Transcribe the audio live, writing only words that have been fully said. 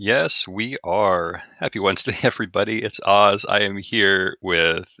Yes, we are. Happy Wednesday, everybody. It's Oz. I am here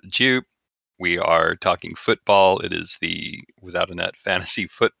with Jupe. We are talking football. It is the Without a Net Fantasy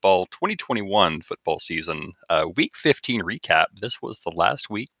Football 2021 football season. Week 15 recap. This was the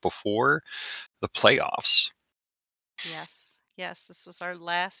last week before the playoffs. Yes, this was our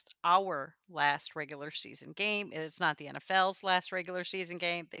last regular season game. It is not the NFL's last regular season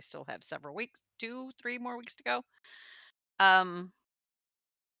game. They still have several weeks, 3 more weeks to go.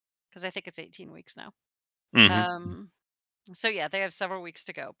 Because I think it's 18 weeks now. hmm Um, so yeah, they have several weeks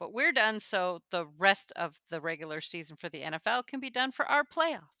to go. But we're done, so the rest of the regular season for the NFL can be done for our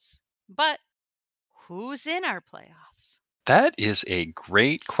playoffs. But who's in our playoffs? That is a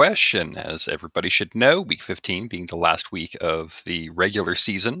great question, as everybody should know. Week 15 being the last week of the regular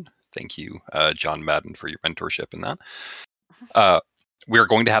season. Thank you, John Madden, for your mentorship in that. We're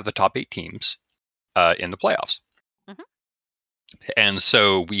going to have the top 8 teams in the playoffs. Mhm. And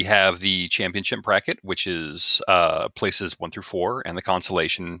so we have the championship bracket, which is places 1 through 4, and the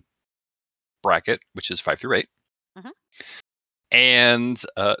consolation bracket, which is 5 through 8. Mhm. And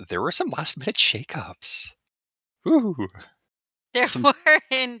there were some last minute shakeups. Ooh, There some were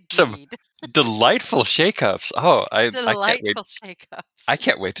some indeed delightful shakeups. Oh, I can't wait. delightful I shakeups.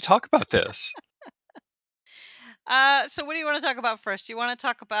 can't wait to talk about this. So what do you want to talk about first? Do you want to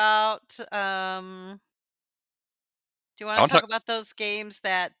talk about I want to talk. those games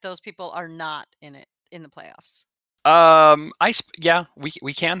that those people are not in it in the playoffs? Yeah,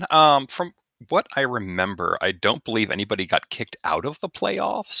 we can. From what I remember, I don't believe anybody got kicked out of the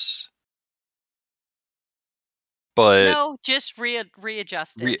playoffs, but No, just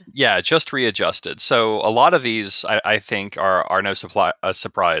readjusted. just readjusted. So a lot of these, I think, are no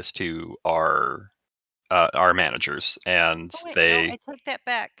surprise to our managers, and Oh wait, no, they. I take that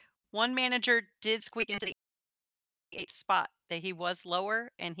back. One manager did squeak into the eighth spot. That he was lower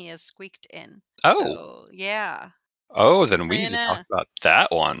and he has squeaked in. Oh, So yeah. then Just so we you need to talk know. about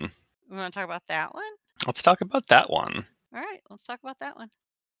that one. We want to talk about that one? Let's talk about that one All right, let's talk about that one.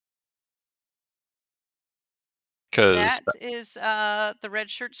 because That is the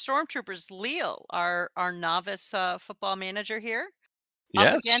red shirt stormtroopers, Leo, our novice football manager here, up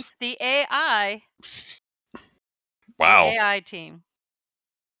yes, against the wow. AI team.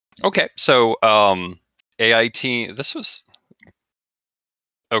 Okay, so AIT. This was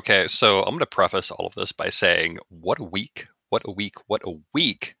okay. So I'm going to preface all of this by saying, what a week! What a week! What a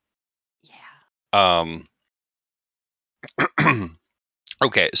week! Yeah. Um.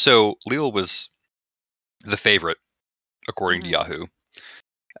 Okay, so Lille was the favorite according to Mhm. Yahoo.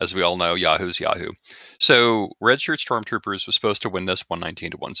 As we all know, Yahoo's Yahoo. So Redshirt Stormtroopers was supposed to win this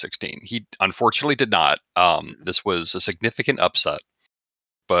 119 to 116. He unfortunately did not. This was a significant upset,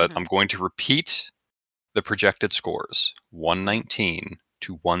 but Mhm. I'm going to repeat the projected scores: Mhm. 119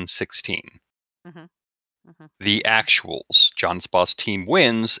 to 116. Mhm. Mhm. The actuals: John's boss team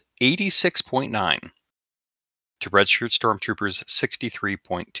wins 86.9 to Redshirt Stormtroopers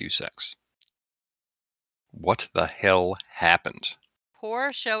 63.26. What the hell happened?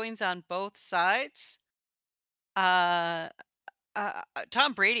 Poor showings on both sides. Uh,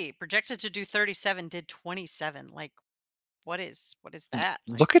 Tom Brady projected to do 37, did 27. Like, what is that?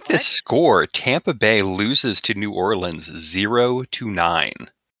 Like, Look at this what? score. Tampa Bay loses to New Orleans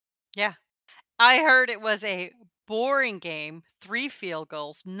 0-9. Yeah, I heard it was a boring game. 3 field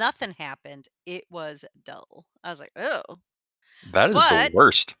goals, nothing happened. It was dull. I was like, oh. That is the But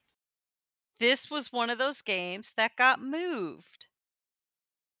worst. this was one of those games that got moved.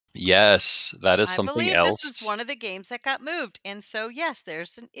 Yes, that is I something believe this was else. one of the games that got moved. And so, yes,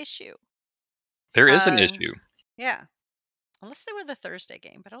 there's an issue. There is an Uh, issue. yeah. Unless they were the Thursday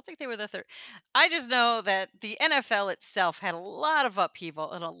game, but I don't think they were the third. I just know that the NFL itself had a lot of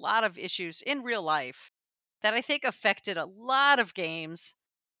upheaval and a lot of issues in real life that I think affected a lot of games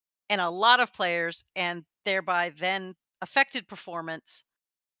and a lot of players and thereby then affected performance.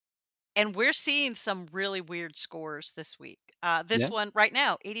 And we're seeing some really weird scores this week. This Yeah, one right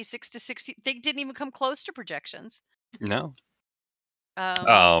now, 86 to 60. They didn't even come close to projections. no.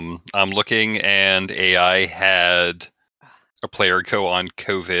 Um, I'm looking, and AI had a player go on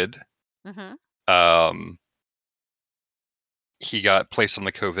COVID. mhm. Um, he got placed on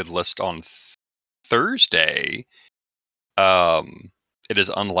the COVID list on Thursday. Um, it is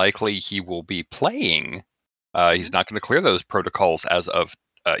unlikely he will be playing. He's Mhm. not going to clear those protocols as of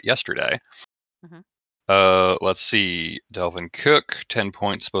yesterday. Mhm. Let's see. Delvin Cook, 10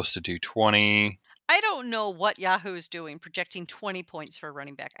 points, supposed to do 20. I don't know what Yahoo is doing, projecting 20 points for a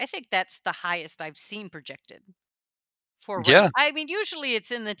running back. I think that's the highest I've seen projected for running. Yeah, I mean, usually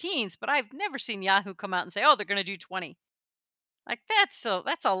it's in the teens, but I've never seen Yahoo come out and say, "Oh, they're going to do 20." Like that's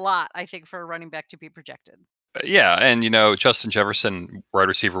a lot, I think, for a running back to be projected. Yeah, and Justin Jefferson, wide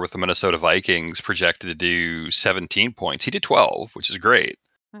receiver with the Minnesota Vikings, projected to do 17 points. He did 12, which is great.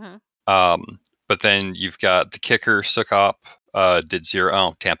 Hmm. Um, but then you've got the kicker Sukop, did zero.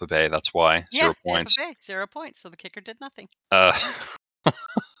 Oh, Tampa Bay, that's why Yeah, 0 points. Tampa Bay 0 points, so the kicker did nothing. Uh,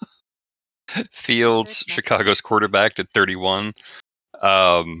 Did Fields, nothing. Chicago's quarterback, did 31.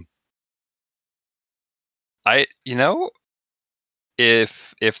 Um, I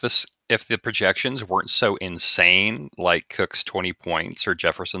if the projections weren't so insane, like Cook's 20 points or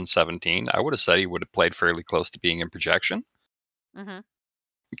Jefferson's 17, I would have said he would have played fairly close to being in projection. Hmm.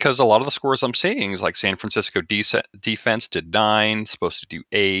 Because a lot of the scores I'm seeing is like San Francisco defense did 9, supposed to do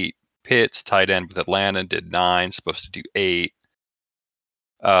 8. Pitts, tight end with Atlanta, did 9, supposed to do 8.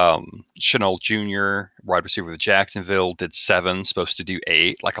 Shenault Jr., wide receiver with Jacksonville, did 7, supposed to do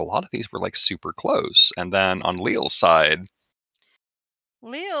 8. Like a lot of these were like super close. And then on Leal's side,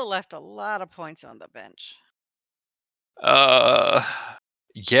 Leo left a lot of points on the bench. uh,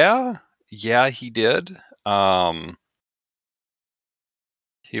 yeah, he did.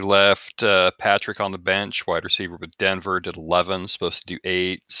 He left Patrick on the bench, wide receiver with Denver, did 11, supposed to do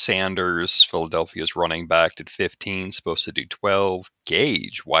 8. Sanders, Philadelphia's running back, did 15, supposed to do 12.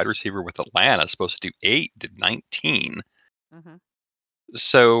 Gage, wide receiver with Atlanta, supposed to do 8, did 19. Hmm.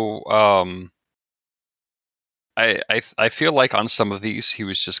 So I feel like on some of these he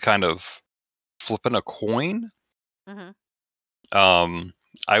was just kind of flipping a coin. Hmm. Um,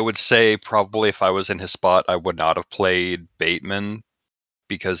 I would say probably if I was in his spot, I would not have played Bateman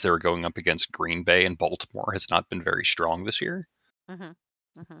because they were going up against Green Bay, and Baltimore has not been very strong this year. Hmm.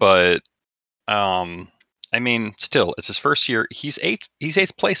 Hmm. But I mean, still, it's his first year. He's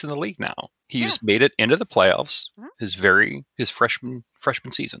eighth place in the league now. Yeah. He's made it into the playoffs. Mhm. His freshman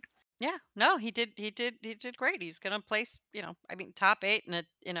season. Yeah. No, he did great. He's gonna place, I mean, top 8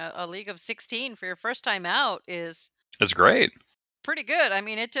 in a league of 16 for your first time out is It's great, pretty good. I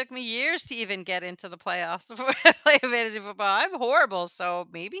mean, it took me years to even get into the playoffs before I play fantasy football. I'm horrible, so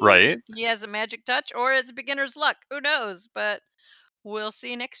maybe right? he has a magic touch, or it's beginner's luck. Who knows? But we'll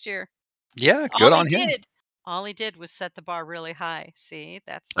see next year. Yeah, All good he on him. did, all he did was set the bar really high. See,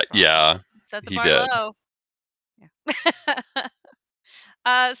 that's the problem. Yeah, Set the he bar did. low.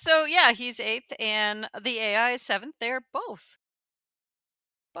 Yeah. So yeah, he's 8th, and the AI is 7th. They're both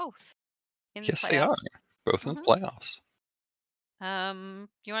in the Yes, they are playoffs. both in the Hmm. playoffs.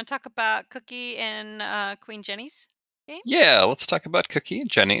 You want to talk about Cookie and Queen Jenny's game? Yeah, let's talk about Cookie and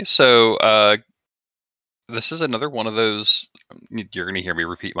Jenny. So, this is another one of those. You're going to hear me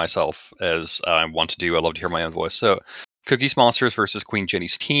repeat myself as I want to do. I love to hear my own voice. So, Cookie's Monsters versus Queen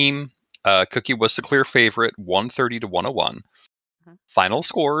Jenny's team. Cookie was the clear favorite, 130 to 101. Mhm. Final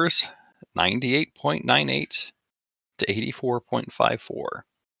scores 98.98 to 84.54.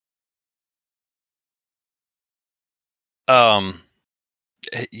 Um,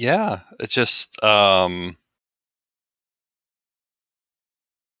 yeah, it's just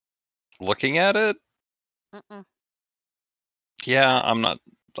looking at it. Mm-mm. Yeah, Uh,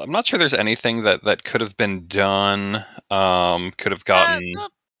 I'm not sure there's anything that could have been done. Could have gotten well,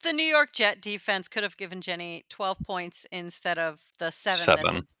 the New York Jet defense could have given Jenny 12 points instead of the 7 that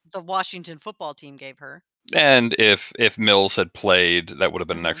 7. the Washington football team gave her. And if Mills had played, that would have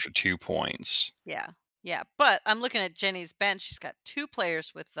been an Hmm. extra 2 points. Yeah. Yeah. But I'm looking at Jenny's bench. She's got 2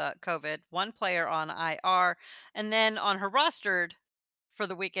 players with COVID, 1 player on IR, and then on her rostered for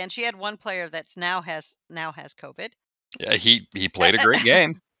the weekend, she had 1 player that's now has COVID. Yeah, he played a great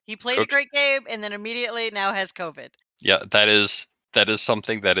game. He played a Cooks. great game and then immediately now has COVID. Yeah, that is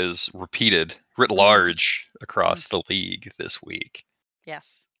something that is repeated writ Hmm. large across the league this week.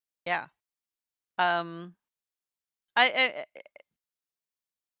 Yes. Yeah. Um, I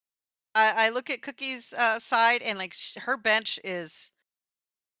I look at Cookie's side, and like her bench is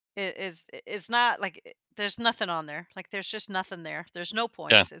not like there's nothing on there. Like there's just nothing there. There's no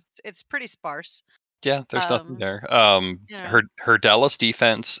Yeah, points. It's pretty sparse. yeah, there's nothing Um, there. you know, Her Dallas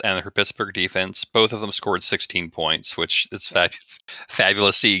defense and her Pittsburgh defense, both of them scored 16 points, which it's yeah,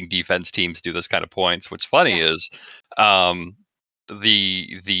 fabulous seeing defense teams do this kind of points. What's funny yeah. is, um,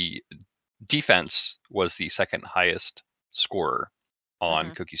 the defense was the second highest scorer on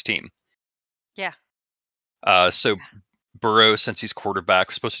Hmm. Cookie's team. Yeah. So Burrow, since he's quarterback,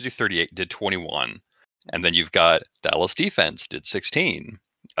 was supposed to do 38, did 21. And Mhm. then you've got Dallas defense, did 16.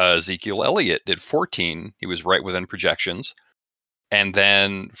 Ezekiel Elliott did 14. He was right within projections. And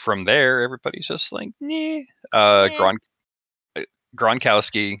then from there, everybody's just like, nah. Yeah.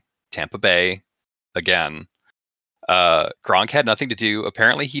 Gronkowski, Tampa Bay, again. Gronk had nothing to do.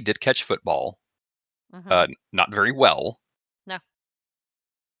 Apparently, he did catch football. Hmm. Not very well. No.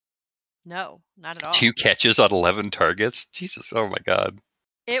 No, not at all. 2 catches on 11 targets. Jesus, oh my god.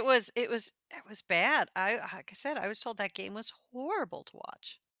 It was bad. Like I said, I was told that game was horrible to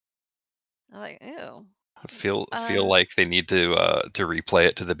watch. I'm like, ew. I feel Uh, like they need to replay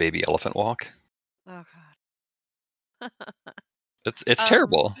it to the baby elephant walk. oh god. It's Um.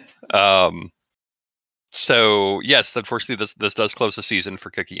 terrible. So yes, unfortunately, this does close the season for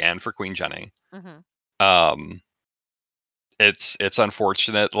Cookie and for Queen Jenny. Mhm. Um, it's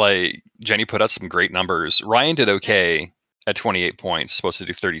unfortunate. Like Jenny put out some great numbers. Ryan did Yep. okay at 28 points, supposed to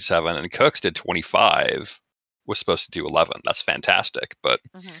do 37, and Cooks did 25, was supposed to do 11. That's fantastic. But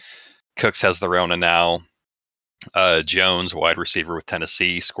Mhm. Cooks has the Rona now. Jones, wide receiver with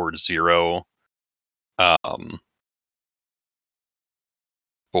Tennessee, scored 0. Um,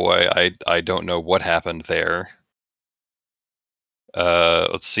 boy, I don't know what happened there.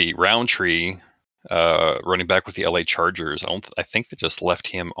 Let's see, Roundtree, running back with the LA Chargers. I think they just left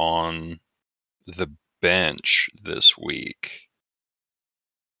him on the bench this week.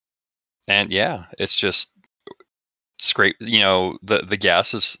 And yeah, it's just scrape. The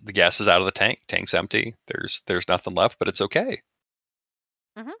gas is out of the tank. Tank's empty. There's nothing left, but it's okay.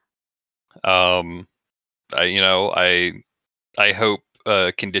 Mhm. Um, I hope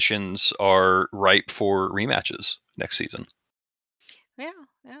conditions are ripe for rematches next season. Yeah.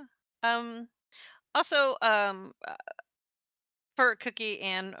 Yeah. Um. Also, for Cookie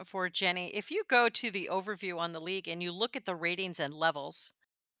and for Jenny, if you go to the overview on the league and you look at the ratings and levels,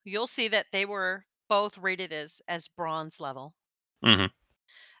 you'll see that they were both rated as bronze level. Hmm.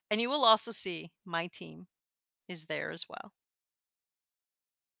 And you will also see my team is there as well.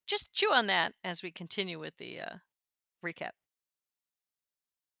 Just chew on that as we continue with the recap.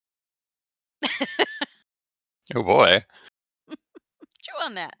 Oh boy. Chew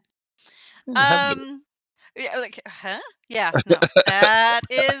on that. Have it. Um yeah, like, huh? Yeah, no.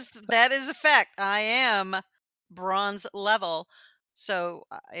 That is a fact. I am bronze level. So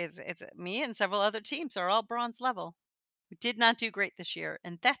it's me and several other teams are all bronze level. We did not do great this year,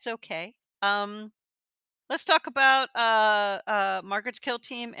 and that's okay. Let's talk about Margaret's kill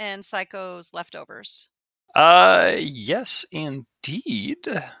team and Psycho's leftovers. Yes, indeed.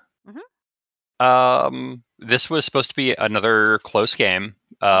 Mhm. This was supposed to be another close game.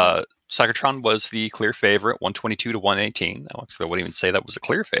 Mhm. Cybertron was the clear favorite, 122 to 118. I wouldn't even say that was a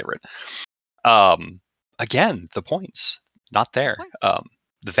clear favorite. Um, Again, the points not The there. points.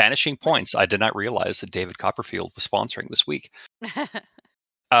 The vanishing Right. points. I did not realize that David Copperfield was sponsoring this week.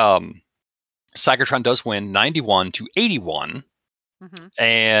 Um, Cybertron does win 91 to 81, Mhm.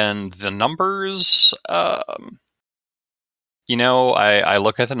 and the numbers. I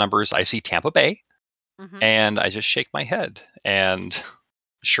look at the numbers. I see Tampa Bay, Mhm. and I just shake my head. And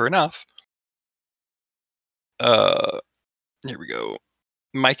sure enough, uh, here we go.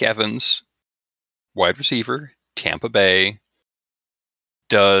 Mike Evans, wide receiver, Tampa Bay,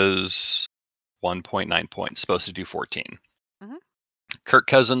 does 1.9 points, supposed to do 14. Mhm. Kirk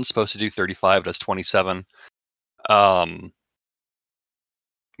Cousins, supposed to do 35, does 27. Um,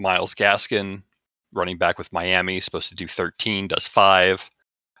 Miles Gaskin, running back with Miami, supposed to do 13, does 5.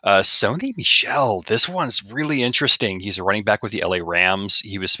 Sony Michel, this one's really interesting. He's a running back with the LA Rams.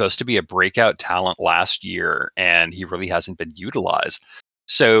 He was supposed to be a breakout talent last year, and he really hasn't been utilized.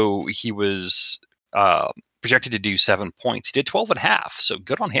 So he was projected to do 7 points. He did 12 and a half, so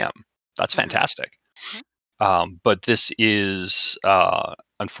good on him. That's Mhm. fantastic. Mhm. But this is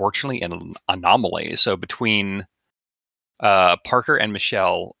unfortunately an anomaly. So between Parker and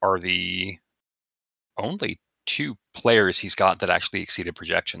Michelle are the only 2 players he's got that actually exceeded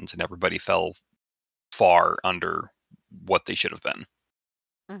projections, and everybody fell far under what they should have been.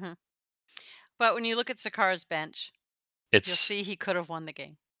 Mhm. But when you look at Sakara's bench, you'll It's see he could have won the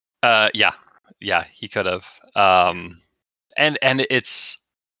game. yeah, yeah, he could have. Yeah. And it's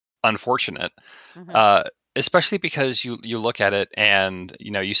unfortunate, Mhm. uh, especially because you look at it and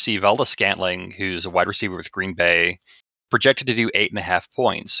you see Velda Scantling, who's a wide receiver with Green Bay, projected to do 8.5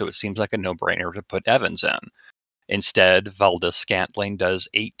 points. So it seems like a no-brainer to put Evans in. Instead, Valdez Scantling does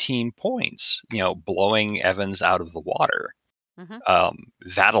 18 points, blowing Evans out of the water. Mhm.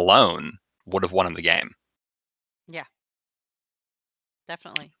 That alone would have won him the game. Yeah.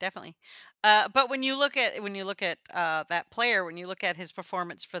 Definitely. Definitely. But when you look at that player, when you look at his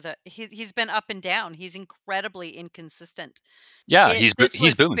performance for he's been up and down. He's incredibly inconsistent. Yeah, It this he's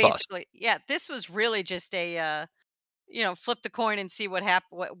was boom and bust. basically yeah. This was really just a flip the coin and see what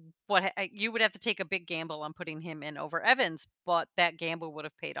happened. You would have to take a big gamble on putting him in over Evans, but that gamble would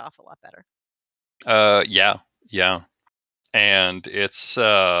have paid off a lot better. Yeah, yeah, and it's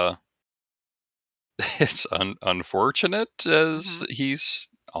it's unfortunate as Hmm. he's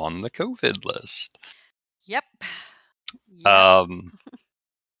on the COVID list. Yep. Yep.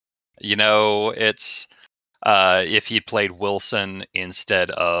 It's if he'd played Wilson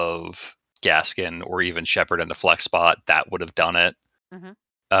instead of Gaskin or even Shepard in the flex spot, that would have done it. Mhm.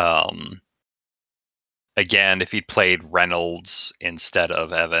 Again, if he'd played Reynolds instead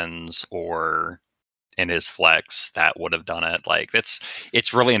of Evans or in his flex, that would have done it. Like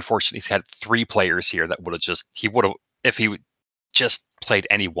it's really unfortunate. He's had 3 players here that would have if he just played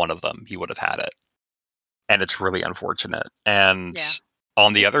any one of them, he would have had it. And it's really unfortunate. And Yeah.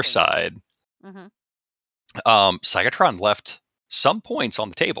 on the It other stings. side, Mhm. Psychotron left some points on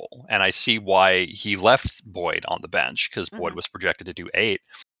the table, and I see why he left Boyd on the bench, because Boyd Mhm. was projected to do 8,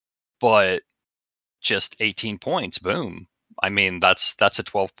 but just 18 points, boom. I mean, that's a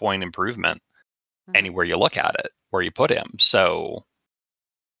 12-point improvement Mhm. anywhere you look at it, where you put him. So,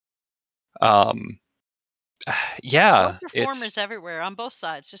 yeah, Low it's performers everywhere on both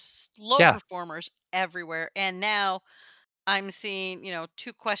sides, just low yeah, performers everywhere. And now I'm seeing,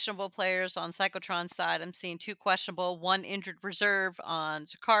 2 questionable players on Psychotron's side. I'm seeing 2 questionable, 1 injured reserve on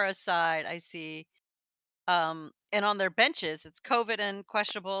Zakara's side. I see, and on their benches, it's COVID and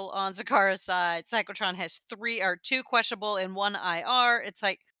questionable on Zakara's side. Psychotron has 3 or 2 questionable and 1 IR. It's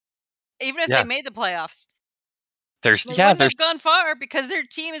like, even if they yeah. made the playoffs, There's they yeah, wouldn't there's have gone far because their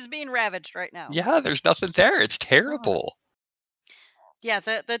team is being ravaged right now. there's nothing there. It's Ugh. terrible. Yeah,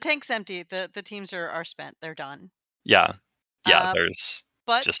 the tank's empty. The teams are spent. They're done. Yeah, yeah. Um, There's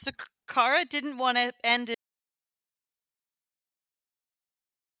but just Zakara didn't want to end it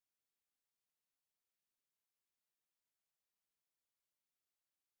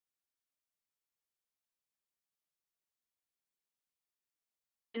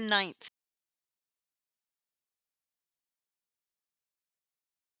in ninth.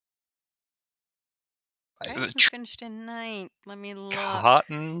 Okay, the who finished in ninth? Let me look.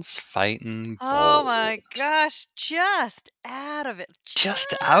 Cotton's fighting Oh Bulls. my gosh, just out of it.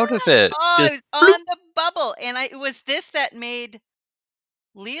 Just out of it. Oh, it Just was bloop. on the bubble. And it was this that made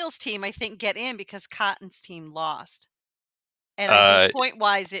Leal's team, I think, get in because Cotton's team lost. And I think Uh, point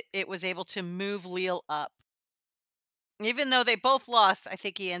wise, it was able to move Leal up. Even though they both lost, I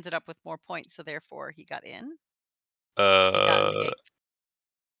think he ended up with more points, so therefore he got in. He got in the uh, eighth.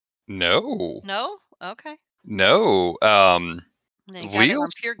 no, No? Okay. no. And then he got it on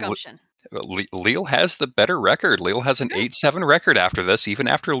Leal's pure gumption. Leal has the better record. Leal has an Good. 8-7 record after this, even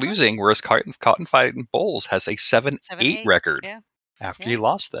after Good. losing, whereas Cotton Fighting Bulls has a 7-8 7-8. record Yeah. after he Yeah.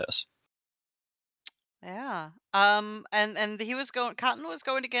 lost this. Yeah. And he was going Cotton was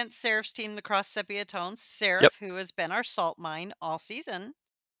going against Seraph's team, the Cross Sepia Tones. Yep. Seraph, who has been our salt mine all season,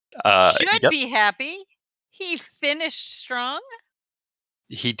 Uh, should yep. be happy. He finished strong.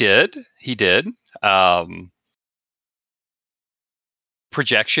 He did. He did. Um,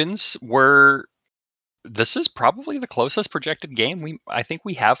 Projections were. This is probably the closest projected game I think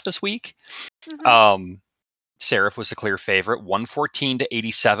we have this week. Mm-hmm. Seraph was the clear favorite,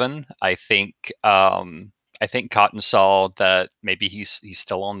 114-87. I think Cotton saw that maybe he's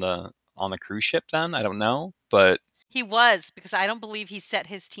still on the cruise ship then. I don't know, but He was, because I don't believe he set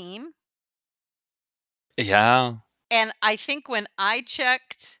his team. yeah, And I think when I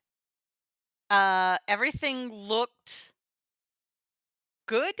checked, everything looked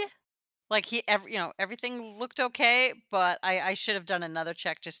good. Like everything looked okay, but I should have done another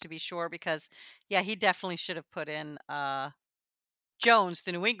check just to be sure, because yeah, he definitely should have put in Jones,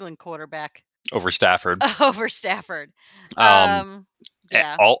 the New England quarterback, over Stafford. over Stafford. Um,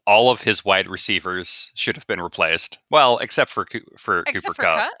 Yeah. all of his wide receivers should have been replaced. Well, except for Cooper Except for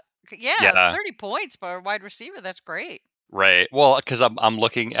Kupp. Cut. Yeah, Yeah, 30 points for a wide receiver. That's great. right. Well, because I'm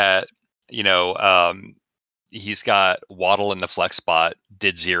looking at you know he's got Waddle in the flex spot,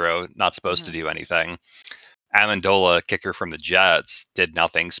 did 0, not supposed to Hmm. do anything. Amendola, kicker from the Jets, did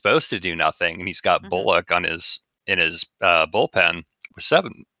nothing, supposed to do nothing, and he's got Hmm. Bullock in his bullpen with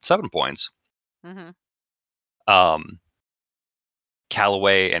 7 points. Hmm. Um,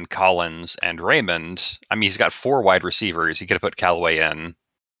 Callaway and Collins and Raymond. I mean, he's got 4 wide receivers. He could have put Callaway in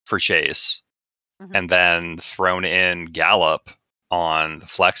for Chase, Hmm. and then thrown in Gallup on the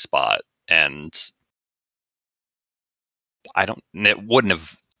flex spot, and it wouldn't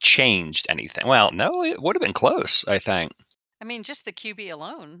have changed anything. Well, no, it would have been close, I think. I mean, just the QB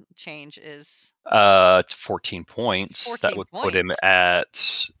alone change is 14 points. That 14 would put him points.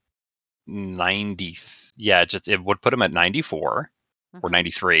 at 90. Yeah, it would put him at 94 or Hmm.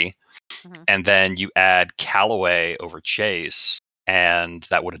 93. Hmm. And then you add Callaway over Chase, and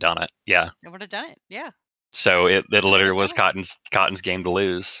that would have done it. Yeah. It would have done it. Yeah, So it it would literally have was done it. Cotton's game to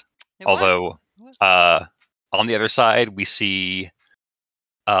lose. It was. Although It was. on the other side, we see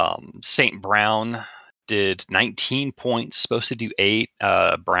St. Brown did 19 points, supposed to do 8.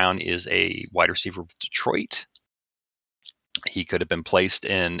 Brown is a wide receiver with Detroit. He could have been placed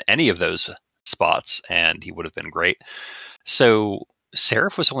in any of those spots, and he would have been great. So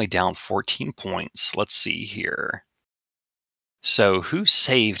Seraph was only down 14 points. Let's see here. So who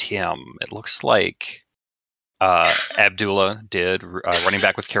saved him? It looks like Abdullah did, running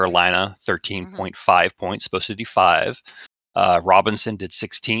back with Carolina, 13.5 points, supposed to do 5. Robinson did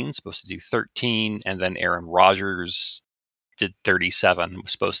 16, supposed to do 13, and then Aaron Rodgers did 37,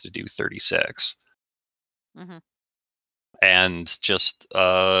 was supposed to do 36. Mm-hmm. And just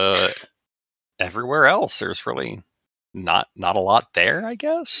everywhere else, there's really not a lot there, I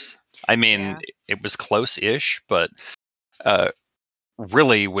guess. I mean, it was close-ish, but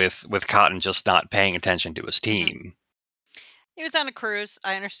really with Cotton just not paying attention to his team. He was on a cruise.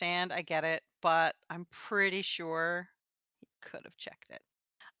 I understand. I get it. But I'm pretty sure he could have checked it.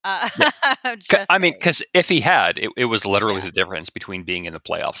 I mean, because if he had, it was literally Yeah. the difference between being in the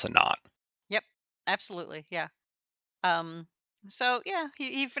playoffs and not. Yep. Absolutely. Yeah. So yeah,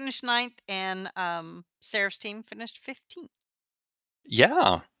 he finished 9th, and Seraph's team finished 15th.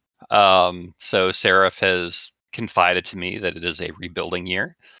 Yeah. So Seraph has confided to me that it is a rebuilding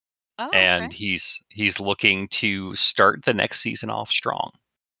year, Oh, and okay. he's looking to start the next season off strong.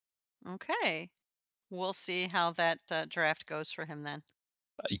 Okay. We'll see how that draft goes for him then.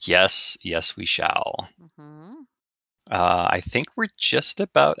 Yes, we shall. Mm-hmm. I think we're just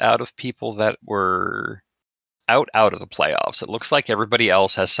about out of people that were out of the playoffs. It looks like everybody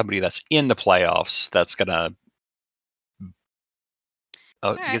else has somebody that's in the playoffs that's gonna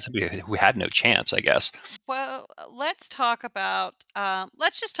get somebody who had no chance, I guess. Well, let's just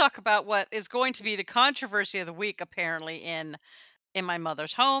talk about what is going to be the controversy of the week. Apparently, in my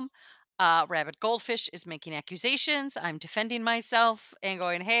mother's home, Rabid Goldfish is making accusations. I'm defending myself and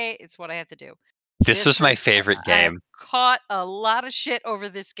going, "Hey, it's what I have to do." This was my favorite I've game. caught a lot of shit over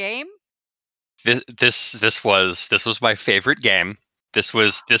this game. This was my favorite game. This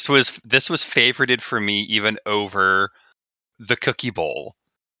was favorited for me even over the Cookie Bowl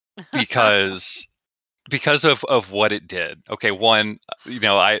because of what it did. Okay, one,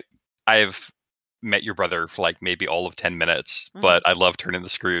 I've met your brother for like maybe all of 10 minutes, but I love turning the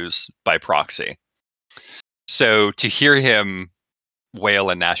screws by proxy. So to hear him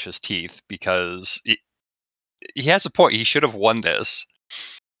wail and gnash his teeth because he has a point. He should have won this.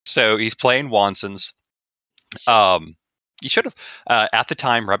 So he's playing Wanson's. He should have. At the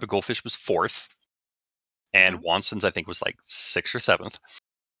time, Rabid Goldfish was 4th, and Wanson's I think was like 6th or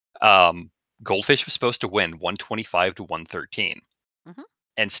 7th. Goldfish was supposed to win 125 to 113.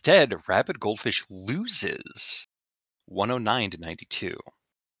 Instead, Rabid Goldfish loses 109 to 92.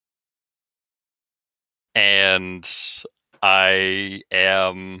 And I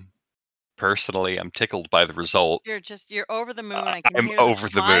am personally, I'm tickled by the result. You're over the moon. I can I'm hear the over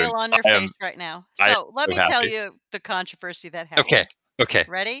the moon. smile on your face right now. I am So let so me tell happy. you the controversy that happened. Okay.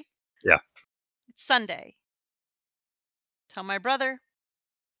 Ready? Yeah. It's Sunday. Tell my brother,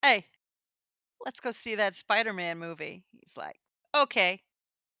 "Hey, let's go see that Spider-Man movie." He's like, "Okay."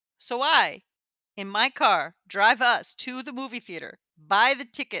 So I, in my car, drive us to the movie theater, buy the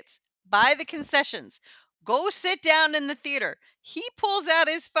tickets, buy the concessions, go sit down in the theater. He pulls out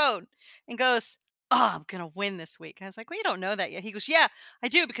his phone and goes, "Oh, I'm going to win this week." I was like, "Well, you don't know that yet." He goes, "Yeah, I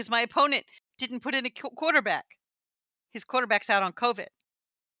do, because my opponent didn't put in a quarterback. His quarterback's out on COVID."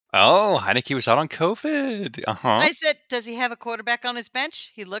 Oh, Heineke was out on COVID. I said, "Does he have a quarterback on his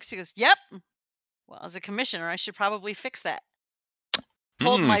bench?" He looks, he goes, "Yep." Well, as a commissioner, I should probably fix that.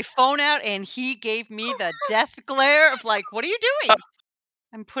 Pulled my phone out, and he gave me the death glare of like, "What are you doing?"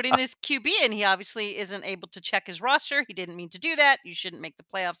 I'm putting this QB in. He obviously isn't able to check his roster. He didn't mean to do that. You shouldn't make the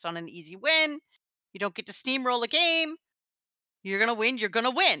playoffs on an easy win. You don't get to steamroll a game. You're going to win. You're going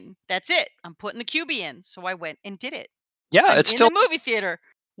to win. That's it. I'm putting the QB in. So I went and did it. Yeah, I'm it's in still the movie theater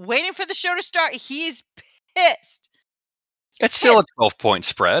waiting for the show to start. He's pissed. It's still a 12-point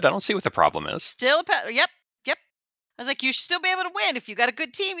spread. I don't see what the problem is. Still yep. I was like, you should still be able to win. If you got a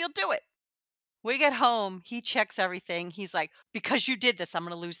good team, you'll do it. We get home. He checks everything. He's like, "Because you did this, I'm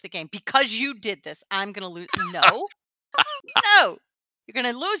going to lose the game. Because you did this, I'm going to lose." No. No. You're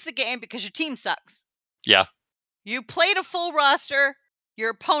going to lose the game because your team sucks. Yeah. You played a full roster.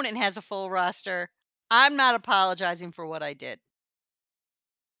 Your opponent has a full roster. I'm not apologizing for what I did.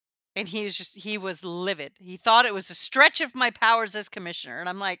 And he was livid. He thought it was a stretch of my powers as commissioner. And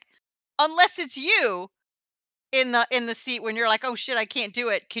I'm like, unless it's you in the seat when you're like, "Oh shit, I can't do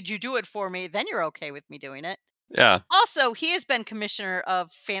it. Could you do it for me?" Then you're okay with me doing it. Yeah. Also, he has been commissioner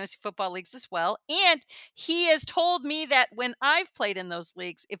of fantasy football leagues as well, and he has told me that when I've played in those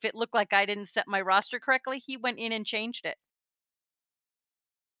leagues, if it looked like I didn't set my roster correctly, he went in and changed it.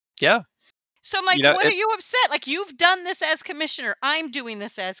 Yeah. So I'm like, You know, "What are you upset? Like, you've done this as commissioner. I'm doing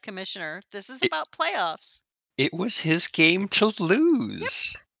this as commissioner. This is it about playoffs." it was his game to Yep.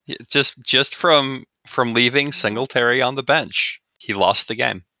 lose. Just from leaving Well, Singletary on the bench, he lost the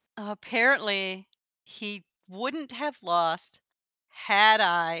game. apparently, he wouldn't have lost had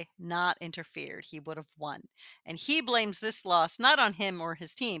I not interfered. He would have won. And he blames this loss not on him or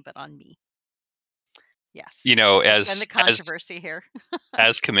his team, but on me. Yes. You know, That's been the as controversy here.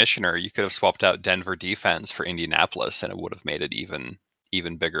 as commissioner, you could have swapped out Denver defense for Indianapolis, and it would have made it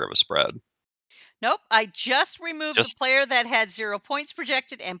even bigger of a spread. Nope. I just removed the Just player that had 0 points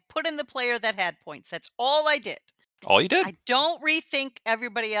projected and put in the player that had points. That's all I did. all you did. I don't rethink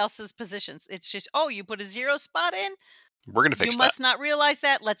everybody else's positions. It's just, oh, you put a 0 spot in. We're gonna You fix that. must not realize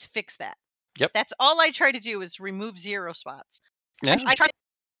that. Let's fix that. Yep. That's all I try to do is remove 0 spots. Yeah. I try to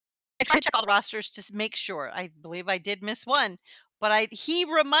check all the rosters to make sure. I believe I did miss one, but he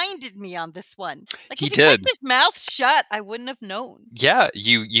reminded me on this one. Like He if he kept did. his mouth shut, I wouldn't have known. Yeah,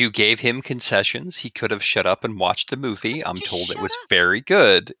 you gave him concessions. He could have shut up and watched the movie. I'm Just told it shut was up. very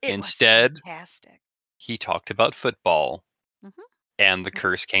good. It was Instead, fantastic. he talked about football, Mhm. and the Yep.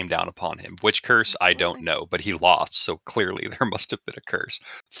 curse came down upon him. Which curse, I don't Absolutely. know, but he lost, so clearly there must have been a curse.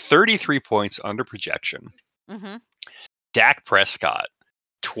 33 points under projection. Mhm. Dak Prescott,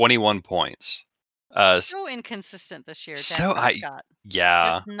 21 points. So inconsistent this year, Dak So Prescott.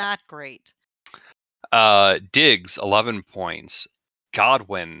 yeah. That's not great. Diggs, 11 points.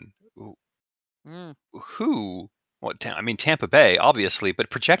 Godwin, Mm. who I mean Tampa Bay obviously, but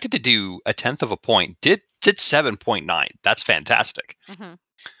projected to do a tenth of a point, did 7.9. That's fantastic. Mhm.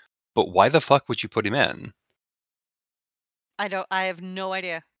 But why the fuck would you put him in? I have no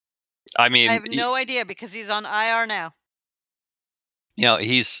idea. I I mean, have no idea because he's on IR now.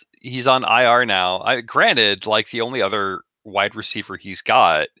 he's on IR now. Granted, like the only other wide receiver he's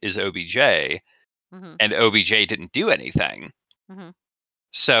got is OBJ, Mhm. and OBJ didn't do anything. Mhm.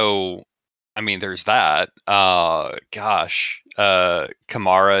 So I mean, there's that. Gosh,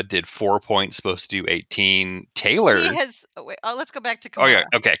 Kamara did 4 points, supposed to do 18. He Taylor. has wait, let's go back to Oh yeah,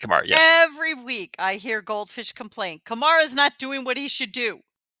 Kamara. okay, Kamara. Yes, Every week I hear Goldfish complain. Kamara's not doing what he should do.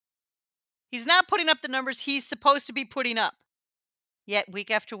 He's not putting up the numbers he's supposed to be putting up. Yet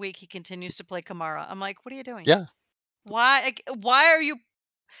week after week he continues to play Kamara. I'm like, what are you doing? yeah, Why? Why are you?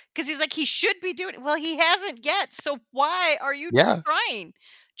 Because he's like he should be doing it. Well, he hasn't yet. So why are you yeah. trying?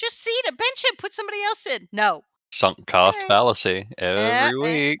 Just see it, bench him, put somebody else in. No. Sunk cost Okay. fallacy every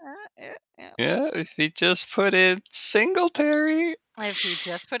week. Yeah. Yeah, if he just put in Singletary, If he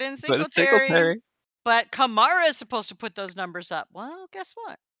just put in but it's Singletary, Singletary. but Kamara is supposed to put those numbers up. Well, guess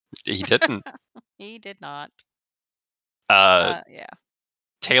what? He didn't. He did not. Uh, Yeah.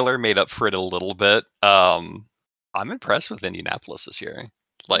 Taylor made up for it a little bit. I'm impressed with Indianapolis this year.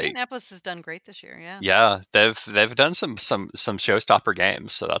 Like, Indianapolis has done great this year. Yeah. yeah, they've done some showstopper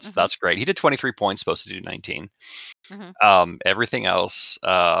games, so Mhm. that's great. He did 23 points, supposed to do 19. Mhm. Everything else,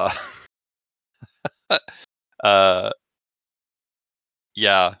 uh,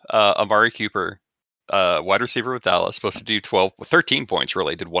 yeah, Amari Cooper, wide receiver with Dallas, supposed to do 13 points.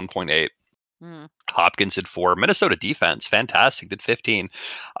 Really did 1.8. Mm. Hopkins did 4. Minnesota defense, fantastic, did 15.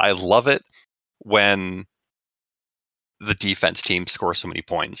 I love it when the defense team scores so many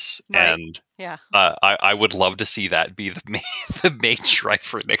points, Right. and Yeah. I would love to see that be the main the main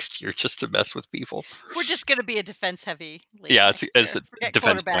driver next year, just to mess with people. We're just going to be a defense heavy league Yeah, it's next as year. a Forget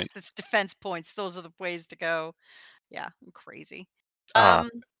defense point. quarterbacks. It's defense points. Those are the ways to go. Yeah. Crazy. Uh,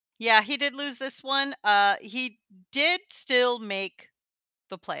 Yeah, he did lose this one. He did still make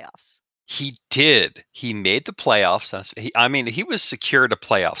the playoffs. he did. He made the playoffs. I mean, he was secured a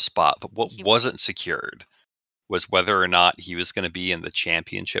playoff spot, but what He was. wasn't secured was whether or not he was going to be in the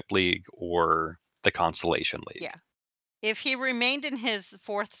championship league or the consolation league. Yeah. If he remained in his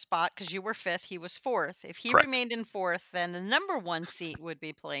fourth spot, because you were fifth, he was fourth. If he Correct. remained in fourth, then the number one seat would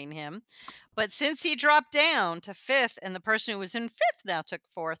be playing him. But since he dropped down to fifth and the person who was in fifth now took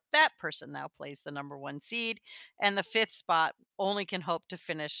fourth, that person now plays the number one seed. And the fifth spot only can hope to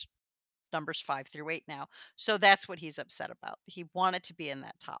finish numbers 5 through 8 now. So that's what he's upset about. He wanted to be in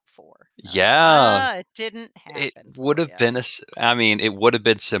that top four. Yeah, It didn't it happen would for have you. been I mean, it would have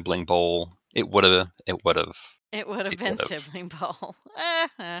been sibling bowl. It would have. It would have. It would have It been would have. sibling bowl.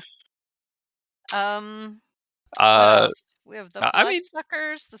 Um, what Uh, else? We have the I mean,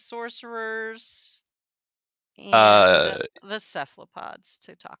 bloodsuckers, the sorcerers, and uh, the cephalopods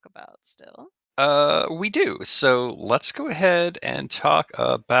to talk about still. We do. So let's go ahead and talk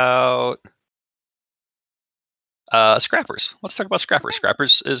about Scrappers. Let's talk about Scrappers. Okay.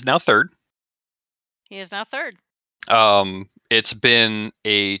 Scrappers is now third. He is now third. It's been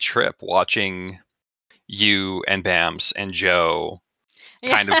a trip watching you and Bams and Joe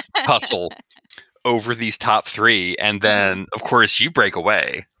Yeah. kind of tussle over these top three, and hmm then of course you break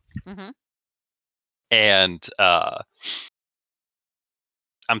away, hmm and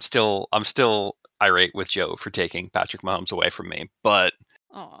I'm still irate with Joe for taking Patrick Mahomes away from me, but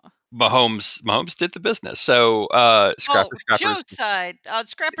Oh. Mahomes did the business. So Oh, Scrappers, Joe's side.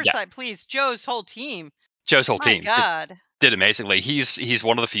 Scrapper's yeah, side, please. Joe's whole team. Joe's whole My team God. did amazingly. He's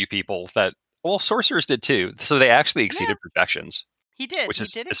one of the few people that, well, sorcerers did too. So they actually Yeah, exceeded projections, he did. which He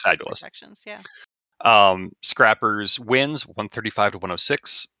is did is exceed fabulous. projections. Yeah. Scrappers wins 135 to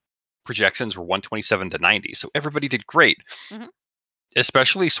 106. Projections were 127 to 90. So everybody did great, hmm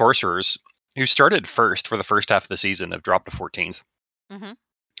especially sorcerers who started first for the first half of the season have dropped to 14th. hmm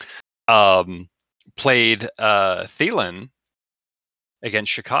Um, Played Thielen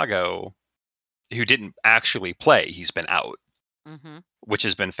against Chicago, who didn't actually play. He's been out, hmm which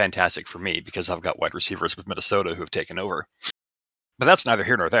has been fantastic for me because I've got wide receivers with Minnesota who have taken over. But that's neither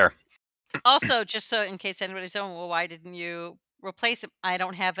here nor there. Also, just so in case anybody's saying, well, why didn't you replace him? I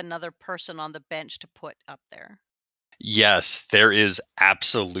don't have another person on the bench to put up there Yes, there is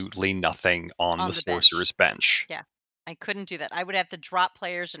absolutely nothing on the on the bench. Sorcerer's bench. Yeah. I couldn't do that. I would have to drop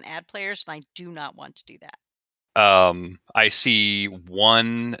players and add players, and I do not want to do that. I see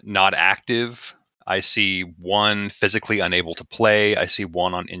one not active. I see one physically unable to play. I see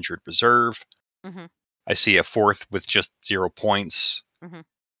one on injured reserve. hmm I see a fourth with just 0 points. hmm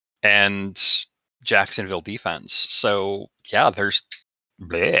And Jacksonville defense. So yeah, there's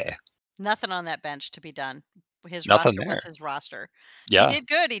bleh, Nothing on that bench to be done. His nothing roster was there. his roster. He Yeah, did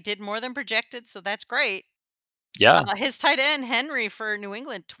good. He did more than projected, so that's great. yeah, His tight end Henry for New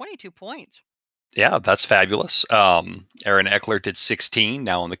England, 22 points. yeah. That's fabulous. Aaron Eckler did 16,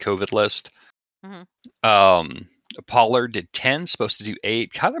 now on the COVID list. hmm Um, Pollard did 10, supposed to do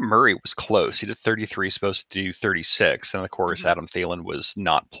 8. Kyler Murray was close. He did 33, supposed to do 36. And of course, hmm Adam Thielen was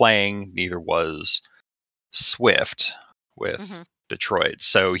not playing. Neither was Swift hmm with Detroit.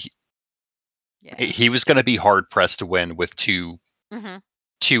 So Yeah. he was going to be hard pressed to win with hmm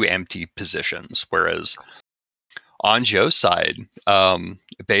two empty positions. Whereas on Joe's side,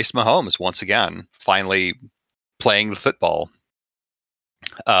 Base Mahomes once again finally playing the football.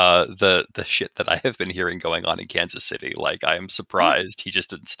 The shit that I have been hearing going on in Kansas City, like I am surprised he just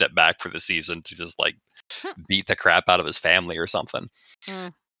didn't step back for the season to just like beat the crap out of his family or something.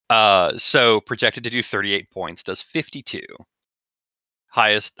 Mm-hmm. So projected to do 38 points, does 52,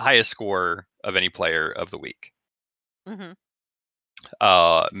 highest score of any player of the week. hmm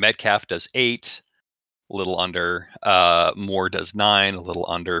Metcalf does 8, a little under. Moore does 9, a little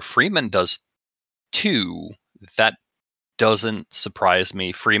under. Freeman does 2. That doesn't surprise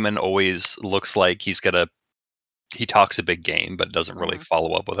me. Freeman always looks like he talks a big game, but doesn't really hmm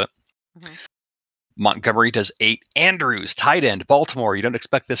follow up with it. hmm Montgomery does 8. Andrews, tight end, Baltimore. You don't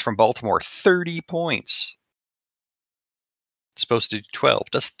expect this from Baltimore. 30 points. Supposed to do 12.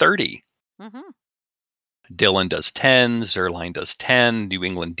 Does 30. hmm Dillon does 10. Zerline does 10. New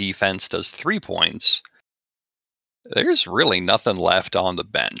England defense does 3 points. There's really nothing left on the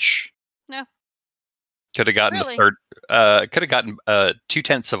bench. No, Could have gotten a really. third. Could have gotten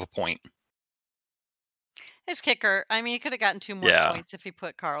 2/10 of a point. His kicker, I mean, he could have gotten 2 more Yeah. points if he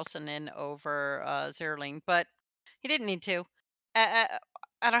put Carlson in over Zerling, but he didn't need to. At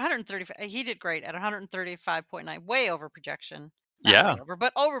 135, he did great at 135.9, way over projection. Not way Yeah. over,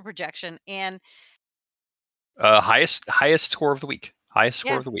 but over projection. And Highest score of the week. Highest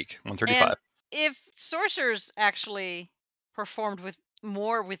score yeah, of the week. and 135. if Sorcerers actually performed with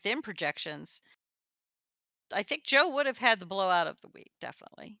more within projections, I think Joe would have had the blowout of the week,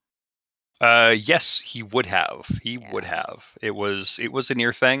 definitely. Yes, he would have. He would Yeah. have. It was a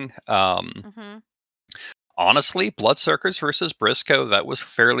near thing. hmm Honestly, Bloodsuckers versus Briscoe, that was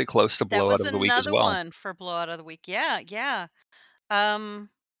fairly close to That blowout was of the week as another well. one for blowout of the week. Yeah, yeah. Um,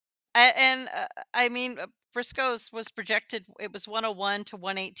 and I mean, Briscoe's was projected. It was 101 to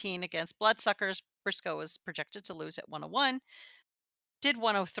 118 against Bloodsuckers. Briscoe was projected to lose at 101. Did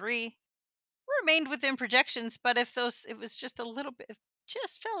 103. Remained within projections, but if those, it was just a little bit,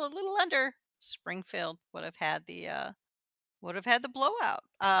 just fell a little under. Springfield would have had the blowout.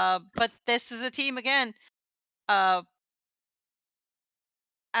 But this is a team again. Uh,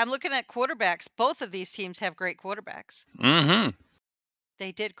 I'm looking at quarterbacks. Both of these teams have great quarterbacks. Mm-hmm.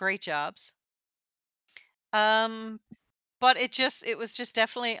 They did great jobs. Um, but it was just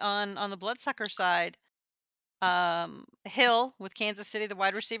definitely on the Bloodsucker side. Hill with Kansas City, the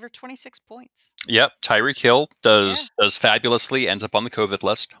wide receiver, 26 points. Yep, Tyreek Hill Yeah. does fabulously, ends up on the COVID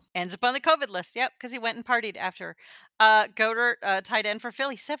list. Ends up on the COVID list. Yep, because he went and partied after. Goddard, tight end for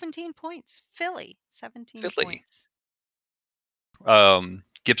Philly, 17 points. Philly, 17 Philly. points.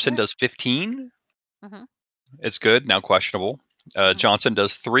 Gibson Yeah. does 15. hmm It's good, now questionable. Johnson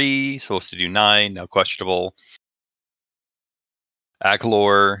does 3, supposed to do 9, now questionable.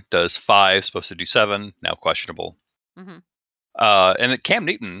 Aguilar does 5, supposed to do 7, now questionable. hmm And then Cam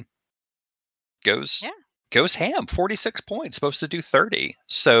Newton goes Yeah. ham, 46 points, supposed to do 30. He did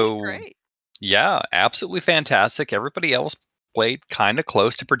So great. yeah, absolutely fantastic. Everybody else played kind of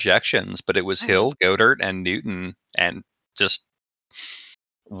close to projections, but it was hmm Hill, Goddard, and Newton, and just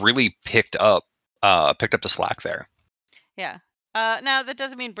really picked up the slack there. Yeah. Now that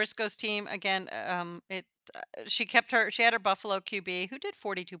doesn't mean Briscoe's team again. She had her Buffalo QB who did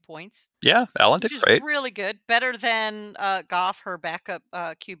 42 points, Yeah, Allen which did is great. really good, better than Goff, her backup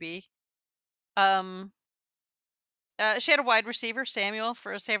QB. She had a wide receiver, Samuel,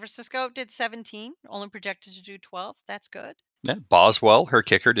 for San Francisco, did 17, only projected to do 12. That's good. Yeah, Boswell, her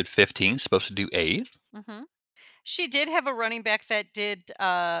kicker, did 15, supposed to do 8. hmm She did have a running back that did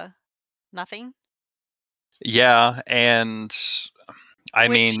nothing, Yeah, and I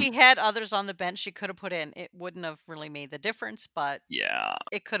which mean, she had others on the bench she could have put in. It wouldn't have really made the difference, but yeah,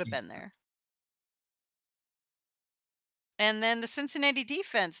 it could have been there. And then the Cincinnati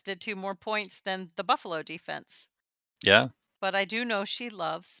defense did 2 more points than the Buffalo defense. yeah, But I do know she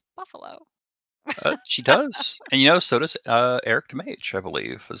loves Buffalo. she does. And so does Eric DeMage, I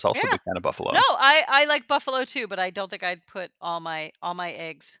believe, is also a Yeah. big fan of No, Buffalo I like Buffalo too, but I don't think I'd put all my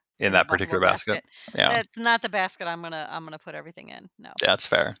eggs in in the that Buffalo particular basket. basket. Yeah, That's not the basket I'm gonna put everything in. No. that's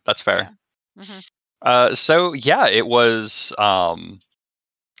fair. That's Yeah. fair. hmm So yeah, it was.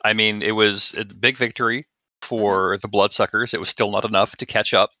 I mean, it was a big victory hmm for the Bloodsuckers. It was still not enough to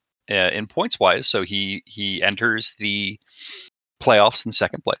catch up in points wise. So he enters the playoffs in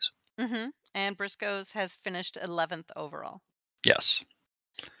second place. And Briscoe's has finished 11th overall. Yes.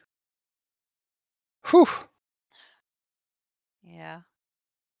 Whew. Yeah.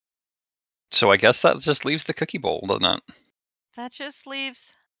 So I guess that just leaves the Cookie Bowl, doesn't it? That just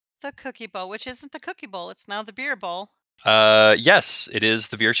leaves the Cookie Bowl, which isn't the Cookie Bowl. It's now the Beer Bowl. Yes, it is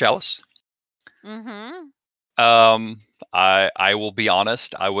the beer chalice. Mm-hmm. I will be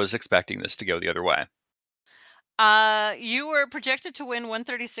honest. I was expecting this to go the other way. You were projected to win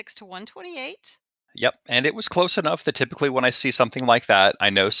 136 to 128. Yep, and it was close enough that typically when I see something like that, I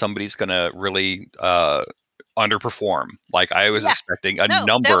know somebody's gonna really underperform. Like I was Yeah. expecting a No, that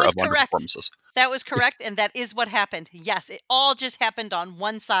number was of correct. underperformances. That was correct, and that is what happened. Yes, it all just happened on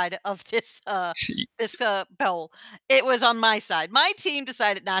one side of this bowl. It was on my side. My team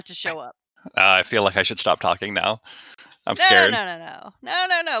decided not to show up. I feel like I should stop talking now. I'm No, no, scared. no, no, no,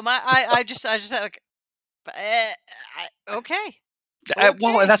 no, no, no. I just like, okay,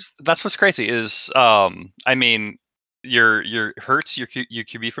 Well, okay. that's what's crazy is I mean your Hertz your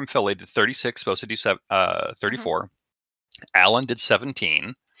QB from Philly did 36, supposed to do 34. Allen did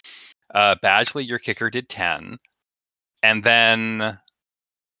 17. Badgley, your kicker, did 10. And then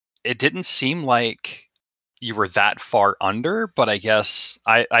it didn't seem like you were that far under, but I guess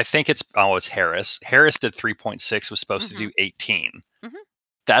I think it's Harris. Harris did 3.6, was supposed to Mm-hmm. do 18. Mm-hmm.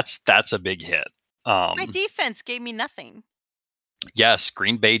 That's a big hit. My defense gave me nothing. Yes,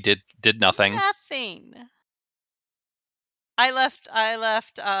 Green Bay did nothing. Nothing. I left.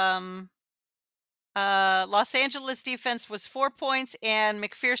 Los Angeles defense was 4 points, and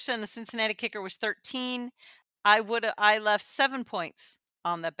McPherson, the Cincinnati kicker, was 13. I left 7 points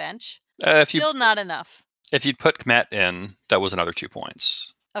on the bench. If you Still not enough. if you'd put Kmet in, that was another 2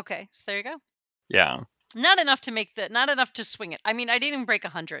 points. Okay, so there you go. Yeah. Not enough to swing it. I mean, I didn't even break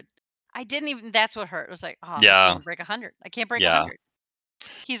 100. I didn't even. That's what hurt. It was like, oh, I can't Yeah. even break 100. I can't break Yeah. 100.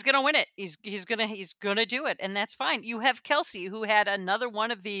 He's gonna win it. He's gonna do it, and that's fine. You have Kelsey, who had another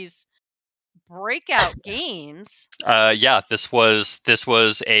one of these breakout games. Yeah, this was